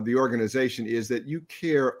 the organization, is that you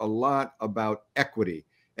care a lot about equity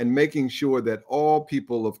and making sure that all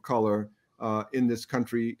people of color in this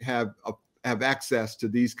country have access to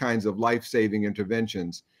these kinds of life-saving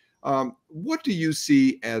interventions. What do you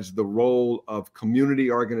see as the role of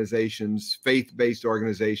community organizations, faith-based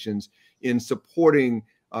organizations in supporting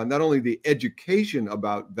not only the education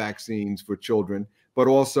about vaccines for children, but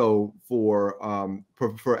also for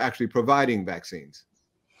actually providing vaccines?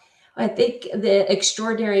 I think the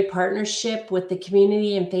extraordinary partnership with the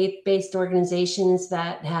community and faith-based organizations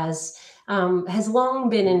that has long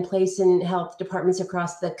been in place in health departments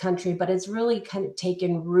across the country, but it's really kind of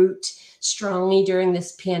taken root strongly during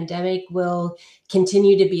this pandemic will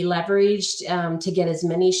continue to be leveraged to get as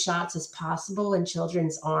many shots as possible in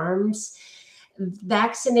children's arms.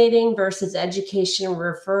 Vaccinating versus education and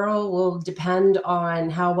referral will depend on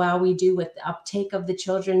how well we do with the uptake of the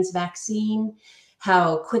children's vaccine,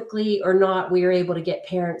 how quickly or not we are able to get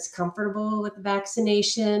parents comfortable with the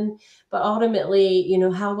vaccination, but ultimately,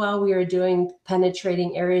 how well we are doing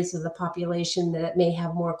penetrating areas of the population that may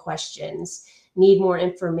have more questions, need more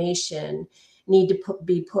information, need to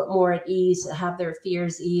be put more at ease, have their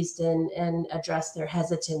fears eased and address their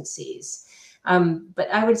hesitancies. But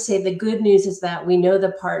I would say the good news is that we know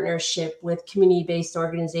the partnership with community-based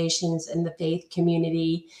organizations and the faith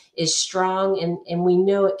community is strong, and we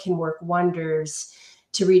know it can work wonders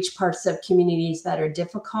to reach parts of communities that are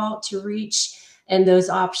difficult to reach. And those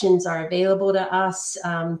options are available to us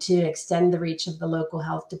to extend the reach of the local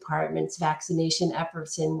health department's vaccination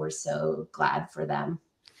efforts, and we're so glad for them.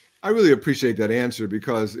 I really appreciate that answer,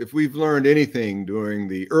 because if we've learned anything during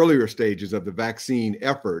the earlier stages of the vaccine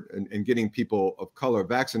effort and getting people of color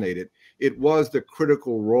vaccinated, it was the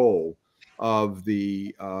critical role of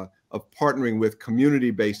partnering with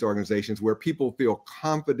community-based organizations where people feel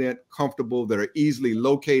confident, comfortable, that are easily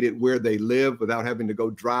located where they live without having to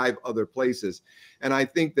go drive other places. And I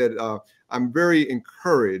think that I'm very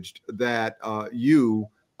encouraged that you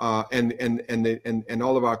and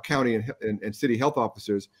all of our county and city health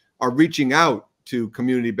officers are reaching out to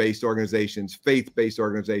community-based organizations, faith-based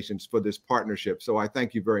organizations for this partnership. So I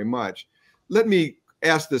thank you very much. Let me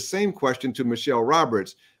ask the same question to Michelle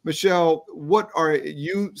Roberts. Michelle, what are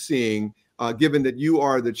you seeing, given that you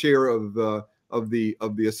are the chair of the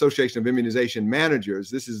Association of Immunization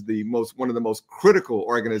Managers? This is one of the most critical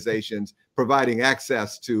organizations providing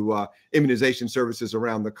access to immunization services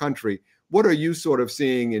around the country. What are you sort of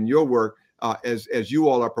seeing in your work as you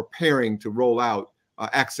all are preparing to roll out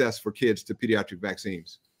access for kids to pediatric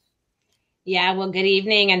vaccines? Yeah, well, good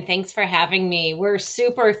evening, and thanks for having me. We're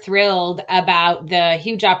super thrilled about the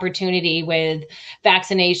huge opportunity with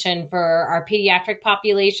vaccination for our pediatric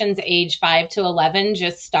populations age 5 to 11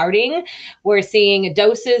 just starting. We're seeing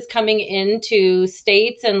doses coming into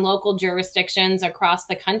states and local jurisdictions across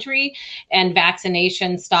the country, and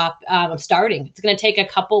vaccination starting. It's going to take a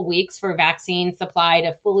couple weeks for vaccine supply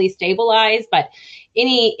to fully stabilize, but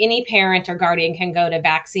any parent or guardian can go to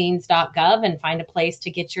vaccines.gov and find a place to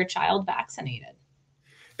get your child vaccinated.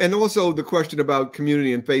 And also the question about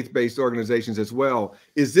community and faith-based organizations as well.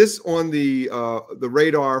 Is this on the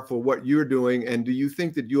radar for what you're doing? And do you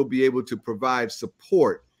think that you'll be able to provide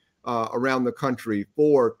support around the country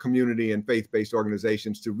for community and faith-based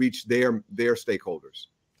organizations to reach their stakeholders?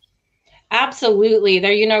 Absolutely.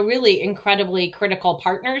 They're, really incredibly critical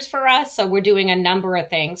partners for us. So we're doing a number of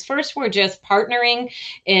things. First, we're just partnering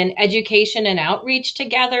in education and outreach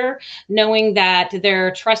together, knowing that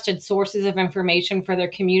they're trusted sources of information for their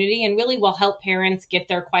community and really will help parents get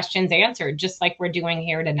their questions answered, just like we're doing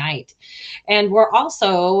here tonight. And we're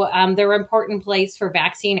also, they're an important place for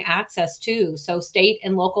vaccine access too. So state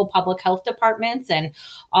and local public health departments and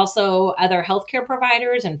also other healthcare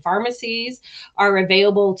providers and pharmacies are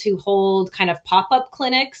available to hold kind of pop-up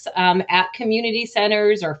clinics at community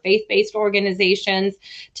centers or faith-based organizations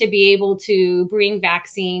to be able to bring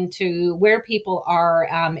vaccine to where people are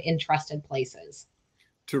in trusted places.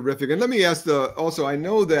 Terrific. And let me ask also, I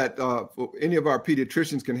know that any of our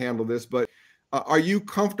pediatricians can handle this, but are you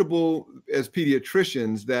comfortable as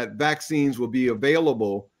pediatricians that vaccines will be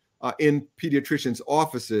available in pediatricians'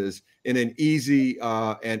 offices in an easy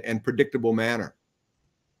and predictable manner?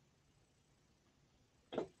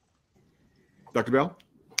 Dr. Bell?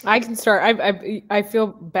 I can start. I feel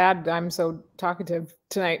bad I'm so talkative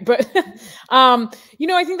tonight, but I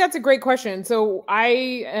think that's a great question. So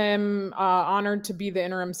I am honored to be the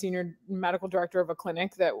interim senior medical director of a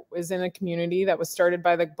clinic that is in a community that was started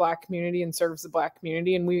by the Black community and serves the Black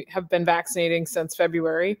community, and we have been vaccinating since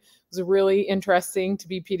February. It was really interesting to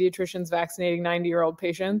be pediatricians vaccinating 90-year-old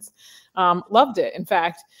patients. Loved it. In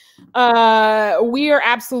fact, we are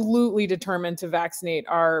absolutely determined to vaccinate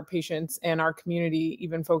our patients and our community,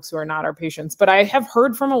 even folks who are not our patients. But I have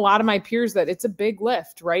heard from a lot of my peers that it's a big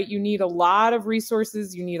lift, right? You need a lot of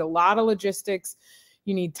resources. You need a lot of logistics.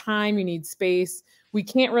 You need time. You need space. We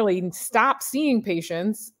can't really stop seeing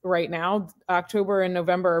patients right now. October and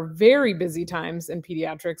November are very busy times in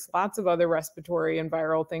pediatrics, lots of other respiratory and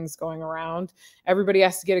viral things going around. Everybody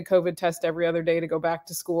has to get a COVID test every other day to go back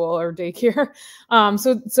to school or daycare.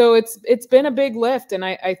 So it's been a big lift. And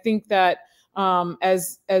I think that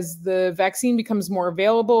as the vaccine becomes more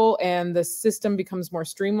available and the system becomes more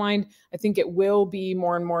streamlined, I think it will be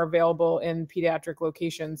more and more available in pediatric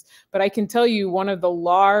locations. But I can tell you one of the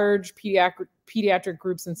large pediatric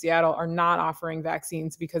groups in Seattle are not offering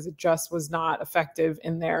vaccines because it just was not effective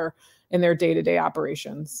in their day-to-day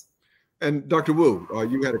operations. And Dr. Wu,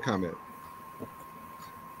 you had a comment.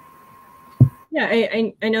 Yeah,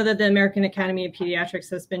 I know that the American Academy of Pediatrics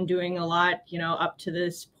has been doing a lot, up to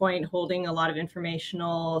this point, holding a lot of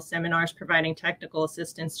informational seminars, providing technical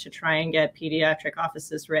assistance to try and get pediatric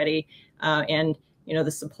offices ready. And the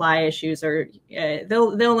supply issues are,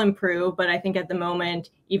 they'll improve. But I think at the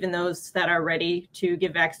moment, even those that are ready to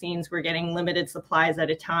give vaccines, we're getting limited supplies at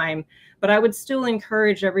a time. But I would still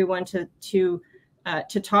encourage everyone to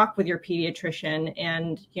talk with your pediatrician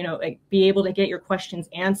and, be able to get your questions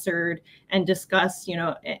answered and discuss,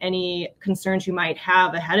 any concerns you might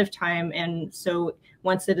have ahead of time. And so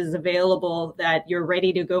once it is available, that you're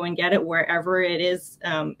ready to go and get it wherever it is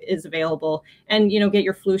available. And, get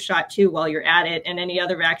your flu shot too while you're at it, and any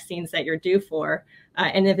other vaccines that you're due for.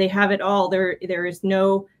 And if they have it all, there is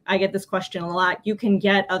no, I get this question a lot, you can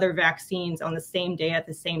get other vaccines on the same day at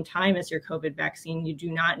the same time as your COVID vaccine. You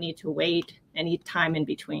do not need to wait any time in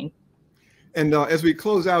between. And as we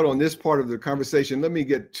close out on this part of the conversation, let me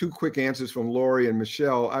get two quick answers from Lori and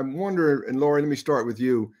Michelle. I'm wondering, and Lori, let me start with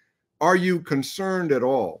you. Are you concerned at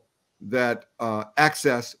all that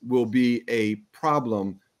access will be a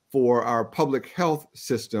problem for our public health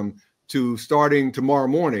system to, starting tomorrow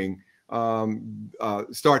morning,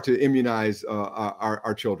 start to immunize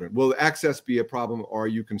our children? Will access be a problem, or are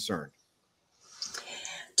you concerned?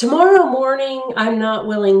 Tomorrow morning, I'm not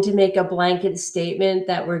willing to make a blanket statement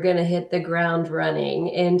that we're going to hit the ground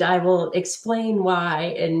running, and I will explain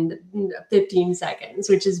why in 15 seconds,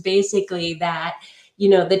 which is basically that,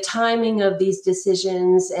 the timing of these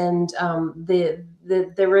decisions and the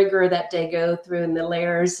rigor that they go through and the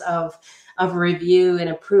layers of review and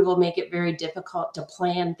approval make it very difficult to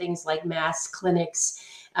plan things like mass clinics.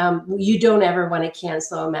 You don't ever want to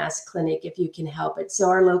cancel a mass clinic if you can help it. So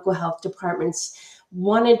our local health departments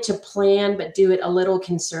wanted to plan, but do it a little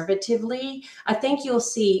conservatively. I think you'll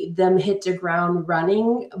see them hit the ground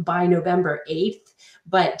running by November 8th,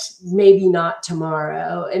 but maybe not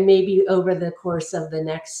tomorrow, and maybe over the course of the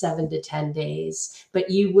next 7 to 10 days. But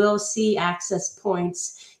you will see access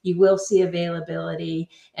points, you will see availability,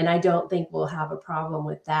 and I don't think we'll have a problem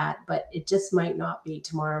with that, but it just might not be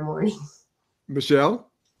tomorrow morning. Michelle?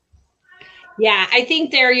 Yeah, I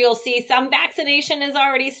think there you'll see some vaccination is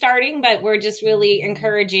already starting, but we're just really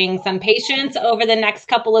encouraging some patience over the next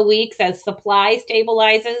couple of weeks as supply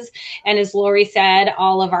stabilizes. And as Lori said,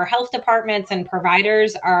 all of our health departments and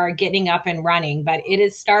providers are getting up and running, but it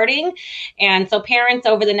is starting. And so parents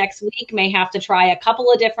over the next week may have to try a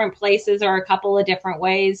couple of different places or a couple of different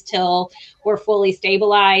ways till we're fully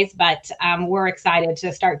stabilized. But we're excited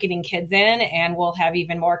to start getting kids in, and we'll have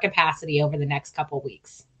even more capacity over the next couple of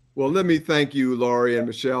weeks. Well, let me thank you, Lori and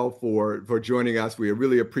Michelle, for joining us. We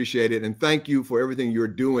really appreciate it. And thank you for everything you're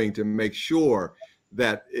doing to make sure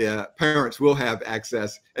that parents will have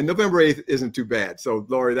access. And November 8th isn't too bad. So,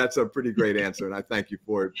 Lori, that's a pretty great answer. And I thank you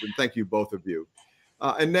for it. And thank you, both of you.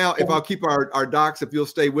 And now, if I'll keep our docs, if you'll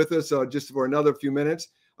stay with us just for another few minutes,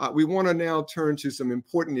 we want to now turn to some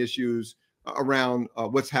important issues around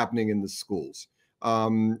what's happening in the schools.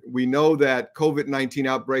 We know that COVID-19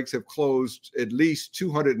 outbreaks have closed at least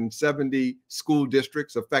 270 school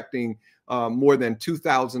districts, affecting more than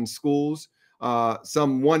 2,000 schools.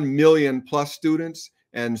 Some 1 million plus students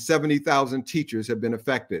and 70,000 teachers have been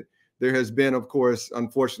affected. There has been, of course,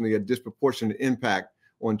 unfortunately, a disproportionate impact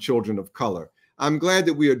on children of color. I'm glad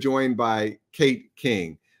that we are joined by Kate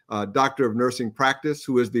King, Doctor of Nursing Practice,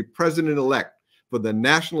 who is the president-elect for the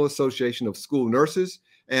National Association of School Nurses.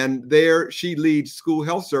 And there she leads school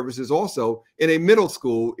health services also in a middle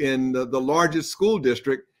school in the largest school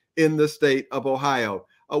district in the state of Ohio.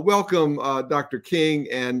 Welcome, Dr. King.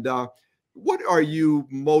 And what are you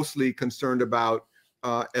mostly concerned about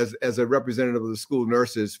as a representative of the school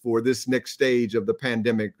nurses for this next stage of the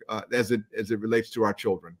pandemic as it relates to our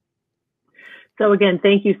children? So again,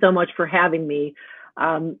 thank you so much for having me.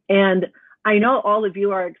 And I know all of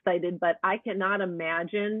you are excited, but I cannot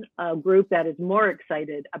imagine a group that is more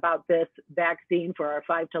excited about this vaccine for our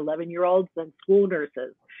 5 to 11-year-olds than school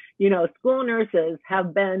nurses. School nurses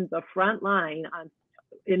have been the front line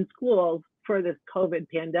in schools for this COVID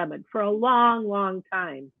pandemic for a long, long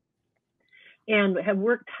time, and have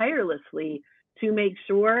worked tirelessly to make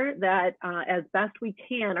sure that as best we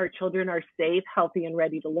can, our children are safe, healthy, and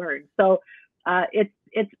ready to learn. So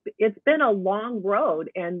it's been a long road,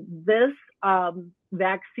 and this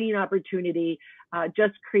vaccine opportunity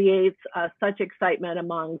just creates such excitement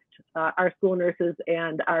amongst our school nurses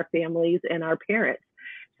and our families and our parents.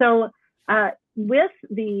 So with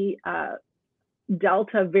the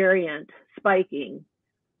Delta variant spiking,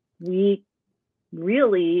 we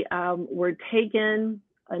really were taken,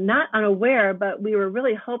 not unaware, but we were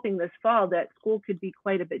really hoping this fall that school could be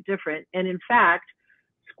quite a bit different. And in fact,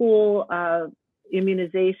 school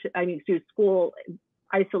school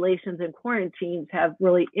isolations and quarantines have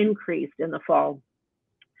really increased in the fall.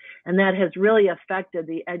 And that has really affected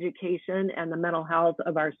the education and the mental health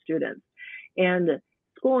of our students. And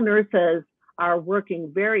school nurses are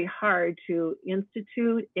working very hard to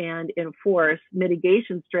institute and enforce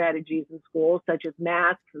mitigation strategies in schools, such as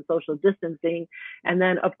masks and social distancing, and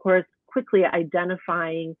then, of course, quickly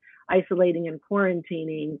identifying, isolating, and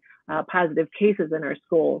quarantining positive cases in our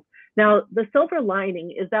schools. Now, the silver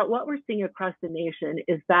lining is that what we're seeing across the nation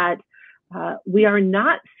is that we are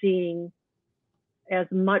not seeing as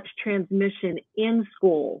much transmission in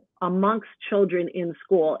school amongst children in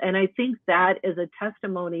school. And I think that is a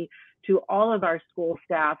testimony to all of our school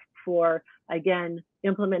staff for, again,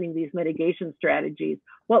 implementing these mitigation strategies.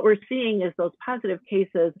 What we're seeing is those positive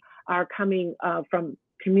cases are coming from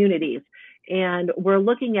communities. And we're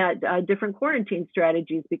looking at different quarantine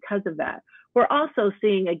strategies because of that. We're also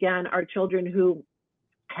seeing, again, our children who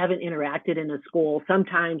haven't interacted in a school,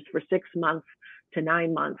 sometimes for 6 months to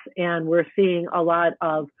 9 months. And we're seeing a lot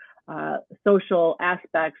of social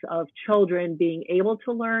aspects of children being able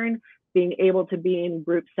to learn, being able to be in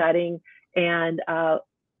group setting, and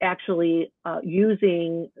actually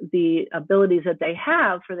using the abilities that they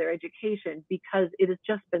have for their education, because it has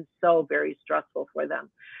just been so very stressful for them.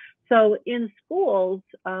 So in schools,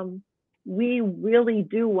 we really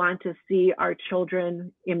do want to see our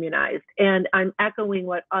children immunized. And I'm echoing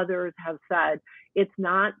what others have said. It's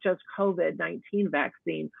not just COVID-19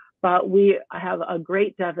 vaccine, but we have a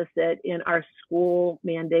great deficit in our school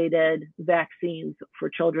mandated vaccines for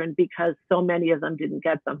children because so many of them didn't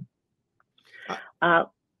get them.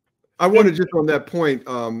 I want to just on that point,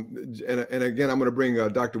 and again, I'm going to bring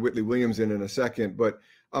Dr. Whitley Williams in a second, but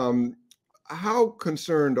how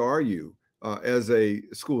concerned are you as a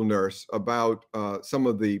school nurse about some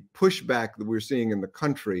of the pushback that we're seeing in the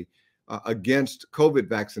country against COVID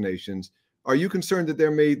vaccinations? Are you concerned that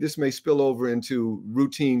this may spill over into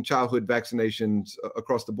routine childhood vaccinations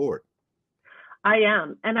across the board? I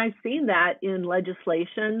am, and I've seen that in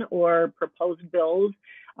legislation or proposed bills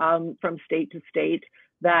from state to state,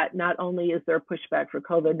 that not only is there pushback for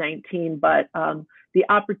COVID-19, but the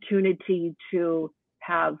opportunity to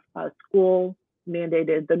have school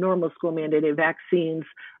mandated, the normal school mandated vaccines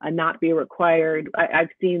not be required. I've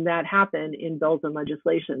seen that happen in bills and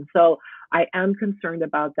legislation. So I am concerned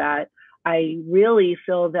about that. I really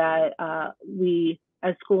feel that we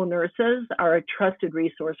as school nurses are a trusted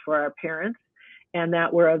resource for our parents, and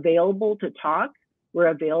that we're available to talk, we're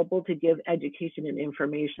available to give education and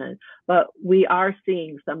information, but we are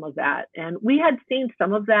seeing some of that. And we had seen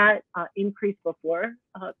some of that increase before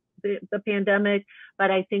the pandemic,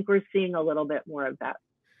 but I think we're seeing a little bit more of that.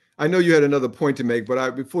 I know you had another point to make,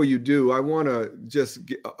 but before you do, I want to just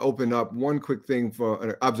open up one quick thing for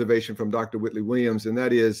an observation from Dr. Whitley Williams, and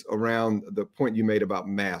that is around the point you made about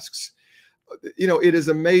masks. You know, it is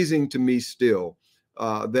amazing to me still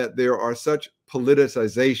that there are such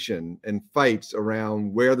politicization and fights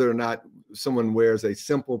around whether or not someone wears a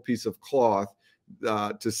simple piece of cloth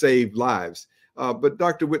to save lives. But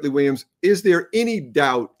Dr. Whitley Williams, is there any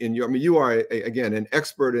doubt in your, I mean, you are, again, an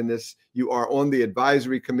expert in this. You are on the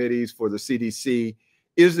advisory committees for the CDC.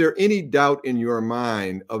 Is there any doubt in your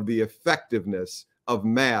mind of the effectiveness of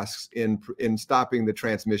masks in stopping the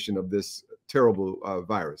transmission of this terrible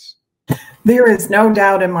virus? There is no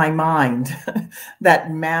doubt in my mind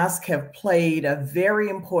that masks have played a very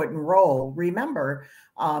important role. Remember,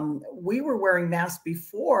 we were wearing masks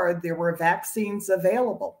before there were vaccines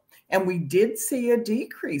available. And we did see a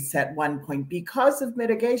decrease at one point because of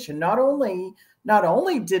mitigation. Not only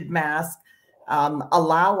did masks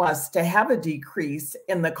allow us to have a decrease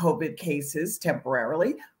in the COVID cases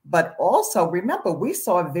temporarily, but also remember, we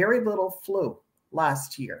saw very little flu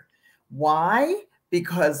last year. Why?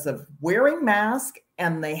 Because of wearing masks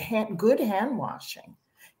and the good hand washing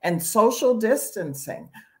and social distancing.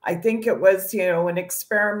 I think it was, an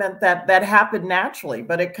experiment that happened naturally,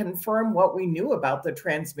 but it confirmed what we knew about the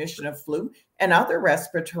transmission of flu and other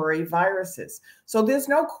respiratory viruses. So there's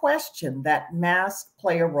no question that masks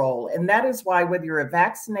play a role. And that is why, whether you're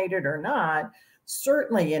vaccinated or not,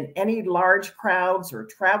 certainly in any large crowds or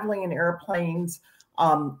traveling in airplanes,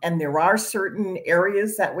 and there are certain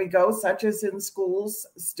areas that we go, such as in schools,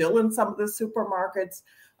 still in some of the supermarkets,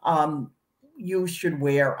 you should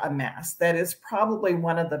wear a mask. That is probably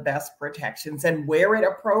one of the best protections, and wear it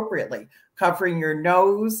appropriately, covering your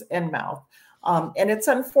nose and mouth. And it's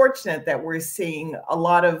unfortunate that we're seeing a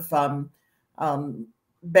lot of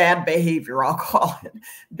bad behavior, I'll call it,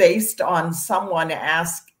 based on someone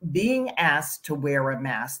being asked to wear a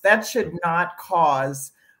mask. That should not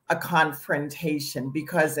cause a confrontation,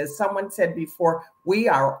 because as someone said before, we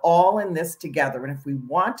are all in this together. And if we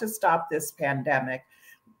want to stop this pandemic,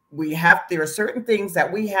 there are certain things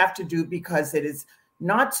that we have to do, because it is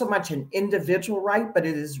not so much an individual right, but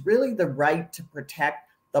it is really the right to protect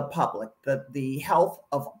the public, the health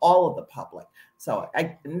of all of the public. So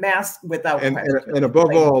mask without question. And above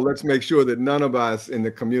all, let's make sure that none of us in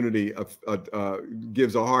the community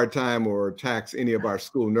gives a hard time or attacks any of our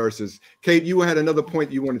school nurses. Kate, you had another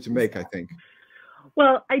point you wanted to make, I think.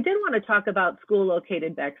 Well, I did want to talk about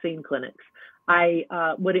school-located vaccine clinics. I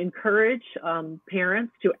would encourage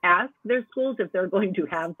parents to ask their schools if they're going to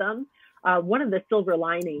have them. One of the silver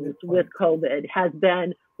linings with COVID has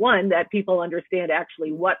been, one, that people understand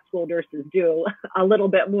actually what school nurses do a little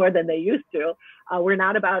bit more than they used to. We're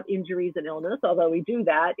not about injuries and illness, although we do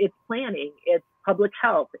that. It's planning, it's public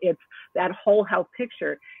health, it's that whole health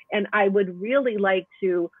picture. And I would really like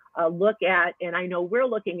to look at, and I know we're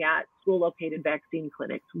looking at, school-located vaccine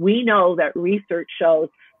clinics. We know that research shows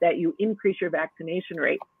that you increase your vaccination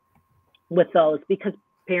rate with those because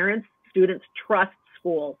parents, students trust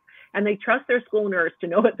schools. And they trust their school nurse to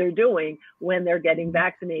know what they're doing when they're getting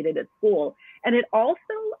vaccinated at school. And it also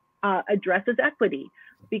addresses equity,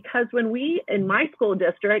 because when we, in my school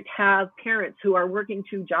district, have parents who are working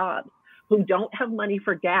 2 jobs, who don't have money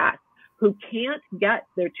for gas, who can't get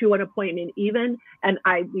their 2-1 appointment even, and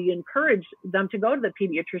we encourage them to go to the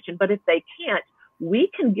pediatrician, but if they can't, we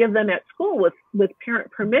can give them at school with parent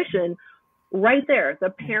permission right there.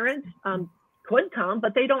 The parents could come,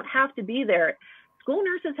 but they don't have to be there. School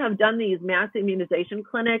nurses have done these mass immunization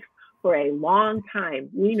clinics for a long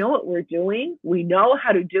time. We know what we're doing. We know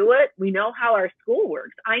how to do it. We know how our school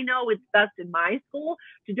works. I know it's best in my school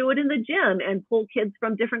to do it in the gym and pull kids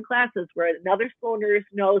from different classes, where another school nurse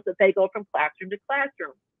knows that they go from classroom to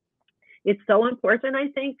classroom. It's so important, I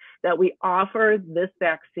think, that we offer this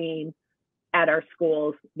vaccine at our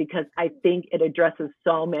schools, because I think it addresses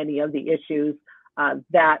so many of the issues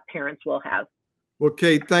that parents will have. Well,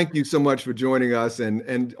 Kate, thank you so much for joining us.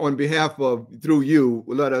 And on behalf of, through you,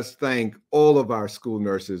 let us thank all of our school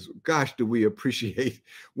nurses. Gosh, do we appreciate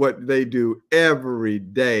what they do every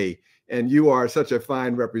day. And you are such a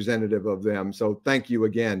fine representative of them. So thank you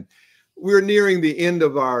again. We're nearing the end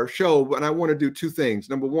of our show, and I want to do 2 things.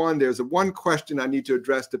 Number one, there's one question I need to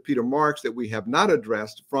address to Peter Marks that we have not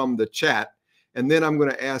addressed from the chat. And then I'm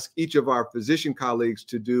going to ask each of our physician colleagues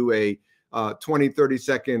to do a 20,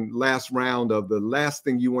 30-second last round of the last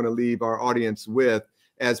thing you want to leave our audience with,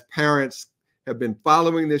 as parents have been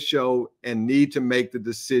following this show and need to make the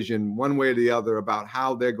decision one way or the other about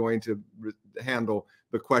how they're going to handle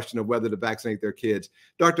the question of whether to vaccinate their kids.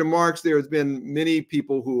 Dr. Marks, there has been many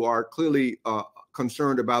people who are clearly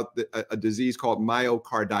concerned about a disease called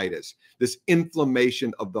myocarditis, this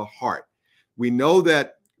inflammation of the heart. We know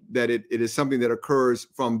that it is something that occurs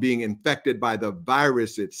from being infected by the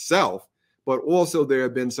virus itself, but also there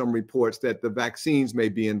have been some reports that the vaccines may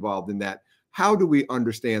be involved in that. How do we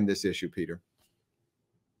understand this issue, Peter?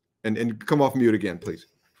 And come off mute again, please.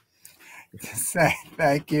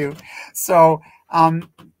 Thank you. So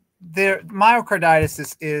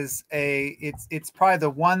myocarditis is it's probably the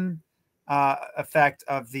one effect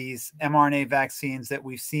of these mRNA vaccines that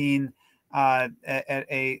we've seen at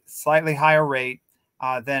a slightly higher rate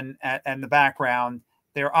than in the background.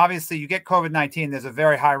 There obviously, you get COVID-19, there's a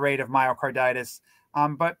very high rate of myocarditis,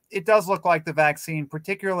 but it does look like the vaccine,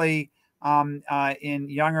 particularly in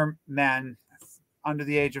younger men under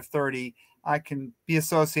the age of 30, can be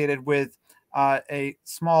associated with a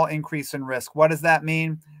small increase in risk. What does that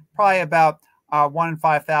mean? Probably about 1 in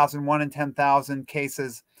 5,000, 1 in 10,000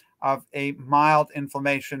 cases of a mild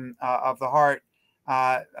inflammation of the heart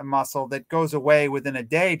muscle that goes away within a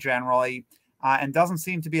day generally, and doesn't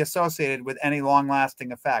seem to be associated with any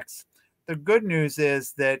long-lasting effects. The good news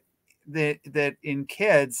is that in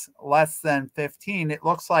kids less than 15, it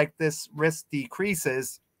looks like this risk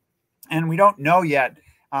decreases, and we don't know yet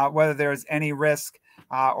whether there's any risk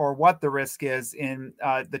or what the risk is in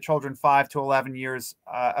the children 5 to 11 years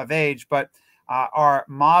of age, but our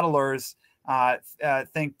modelers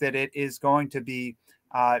think that it is going to be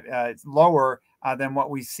lower than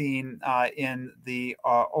what we've seen in the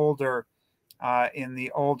older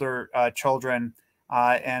children,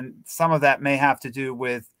 and some of that may have to do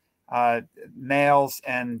with males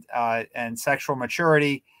and sexual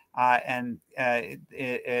maturity, and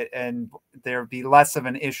there'd be less of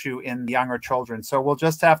an issue in the younger children. So we'll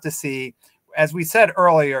just have to see. As we said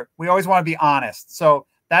earlier, we always want to be honest. So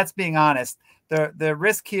that's being honest. The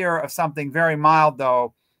risk here of something very mild,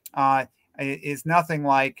 though, is nothing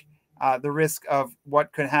like the risk of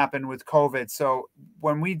what could happen with COVID. So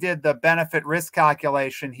when we did the benefit risk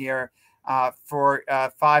calculation here for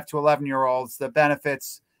 5 to 11-year-olds, the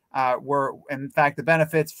benefits were, in fact, the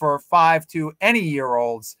benefits for 5 to any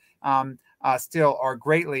year-olds still are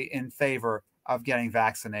greatly in favor of getting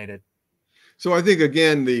vaccinated. So I think,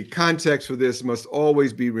 again, the context for this must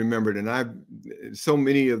always be remembered. And so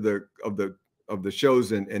many of the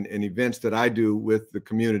shows and events that I do with the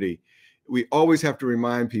community, we always have to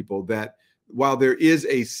remind people that while there is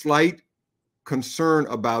a slight concern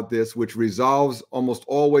about this, which resolves almost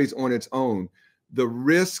always on its own, the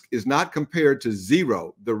risk is not compared to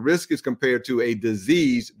zero. The risk is compared to a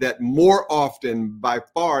disease that more often by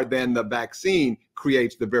far than the vaccine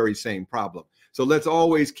creates the very same problem. So let's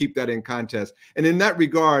always keep that in context. And in that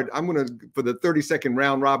regard, I'm going to, for the 30-second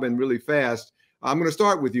round robin really fast, I'm going to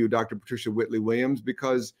start with you, Dr. Patricia Whitley Williams,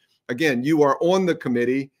 because again, you are on the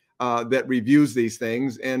committee that reviews these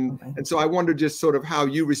things. And so I wonder just sort of how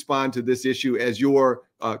you respond to this issue as your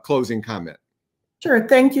closing comment. Sure.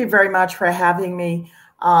 Thank you very much for having me.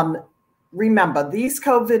 Remember, these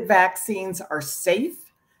COVID vaccines are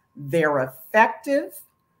safe. They're effective.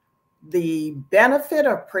 The benefit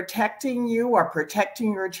of protecting you or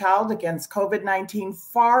protecting your child against COVID-19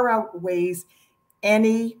 far outweighs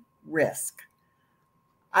any risk.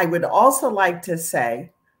 I would also like to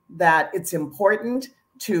say that it's important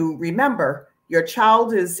to remember your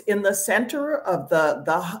child is in the center of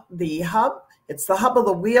the hub. It's the hub of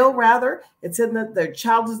the wheel, rather. It's in the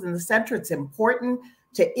child is in the center. It's important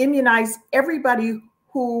to immunize everybody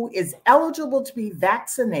who is eligible to be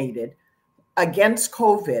vaccinated against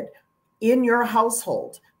COVID in your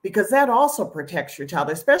household, because that also protects your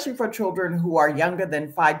child, especially for children who are younger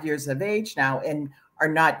than 5 years of age now and are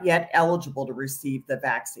not yet eligible to receive the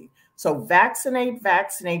vaccine. So vaccinate,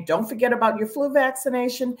 vaccinate. Don't forget about your flu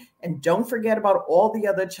vaccination, and don't forget about all the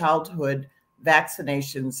other childhood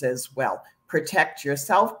vaccinations as well. Protect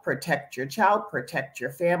yourself, protect your child, protect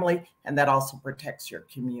your family, and that also protects your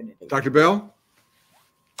community. Dr. Bell?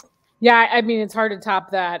 Yeah, I mean, it's hard to top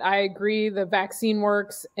that. I agree. The vaccine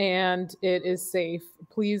works and it is safe.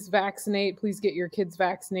 Please vaccinate. Please get your kids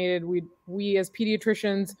vaccinated. We as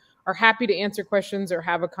pediatricians are happy to answer questions or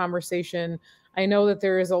have a conversation. I know that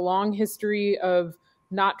there is a long history of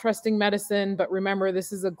not trusting medicine, but remember,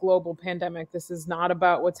 this is a global pandemic. This is not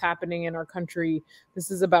about what's happening in our country. This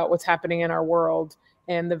is about what's happening in our world.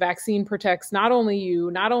 And the vaccine protects not only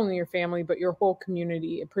you, not only your family, but your whole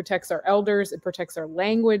community. It protects our elders, it protects our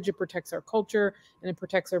language, it protects our culture, and it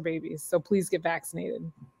protects our babies. So please get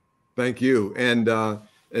vaccinated. Thank you. And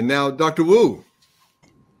now Dr. Wu.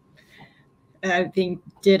 I think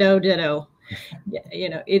ditto.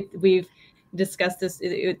 Yeah, we've discussed this.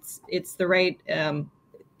 It's the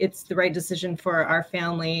right decision for our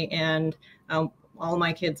family, and all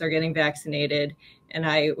my kids are getting vaccinated. And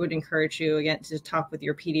I would encourage you again to talk with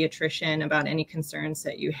your pediatrician about any concerns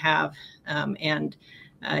that you have. And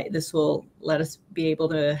this will let us be able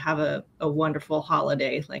to have a wonderful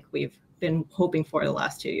holiday like we've been hoping for the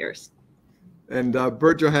last 2 years. And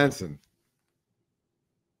Bert Johansson.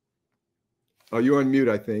 Oh, you're on mute,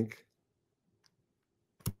 I think.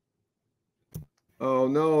 Oh,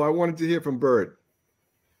 no, I wanted to hear from Bert.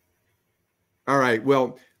 All right,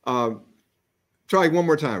 well, try one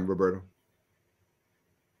more time, Roberto.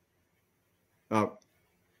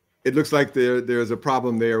 It looks like there's a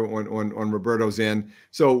problem there on Roberto's end.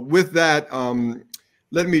 So with that,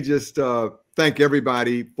 let me just thank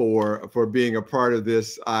everybody for being a part of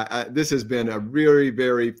this. This has been a really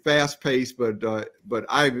very fast-paced, but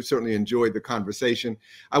I've certainly enjoyed the conversation.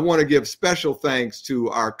 I want to give special thanks to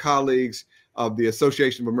our colleagues of the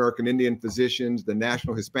Association of American Indian Physicians, the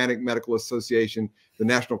National Hispanic Medical Association, the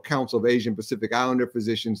National Council of Asian Pacific Islander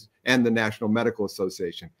Physicians, and the National Medical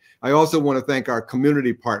Association. I also want to thank our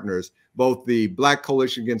community partners, both the Black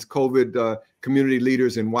Coalition Against COVID community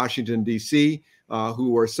leaders in Washington, D.C., who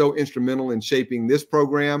were so instrumental in shaping this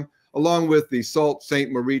program, along with the Sault Ste.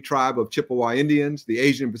 Marie Tribe of Chippewa Indians, the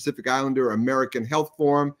Asian Pacific Islander American Health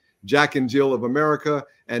Forum, Jack and Jill of America,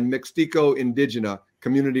 and Mixteco Indigena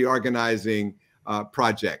Community Organizing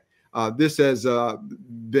Project. This has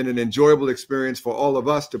been an enjoyable experience for all of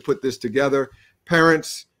us to put this together.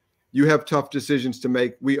 Parents, you have tough decisions to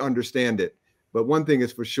make. We understand it. But one thing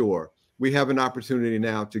is for sure, we have an opportunity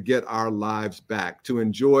now to get our lives back, to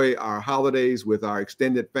enjoy our holidays with our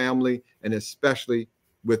extended family, and especially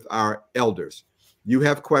with our elders. You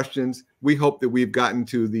have questions. We hope that we've gotten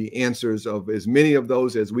to the answers of as many of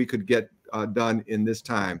those as we could get done in this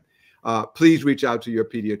time. Please reach out to your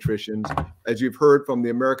pediatricians. As you've heard from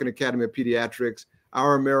the American Academy of Pediatrics,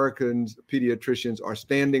 our American pediatricians are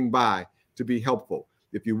standing by to be helpful.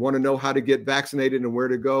 If you want to know how to get vaccinated and where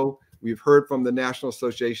to go, we've heard from the National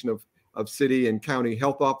Association of City and County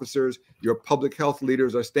Health Officers. Your public health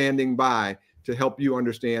leaders are standing by to help you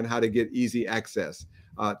understand how to get easy access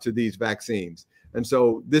to these vaccines. And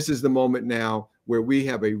so this is the moment now where we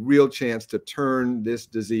have a real chance to turn this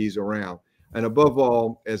disease around. And above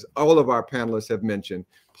all, as all of our panelists have mentioned,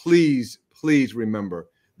 please, please remember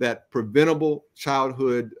that preventable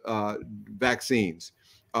childhood vaccines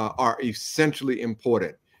are essentially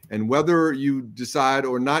important. And whether you decide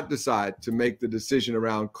or not decide to make the decision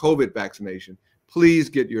around COVID vaccination, please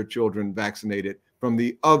get your children vaccinated from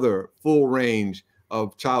the other full range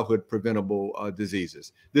of childhood preventable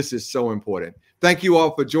diseases. This is so important. Thank you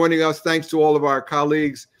all for joining us. Thanks to all of our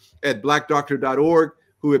colleagues at blackdoctor.org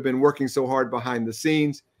who have been working so hard behind the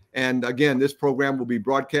scenes. And again, this program will be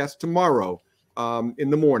broadcast tomorrow in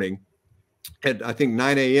the morning at, I think,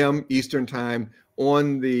 9 a.m. Eastern time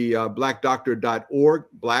on the blackdoctor.org,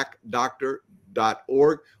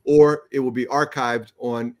 blackdoctor.org, or it will be archived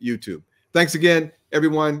on YouTube. Thanks again,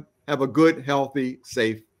 everyone. Have a good, healthy,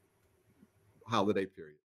 safe holiday period.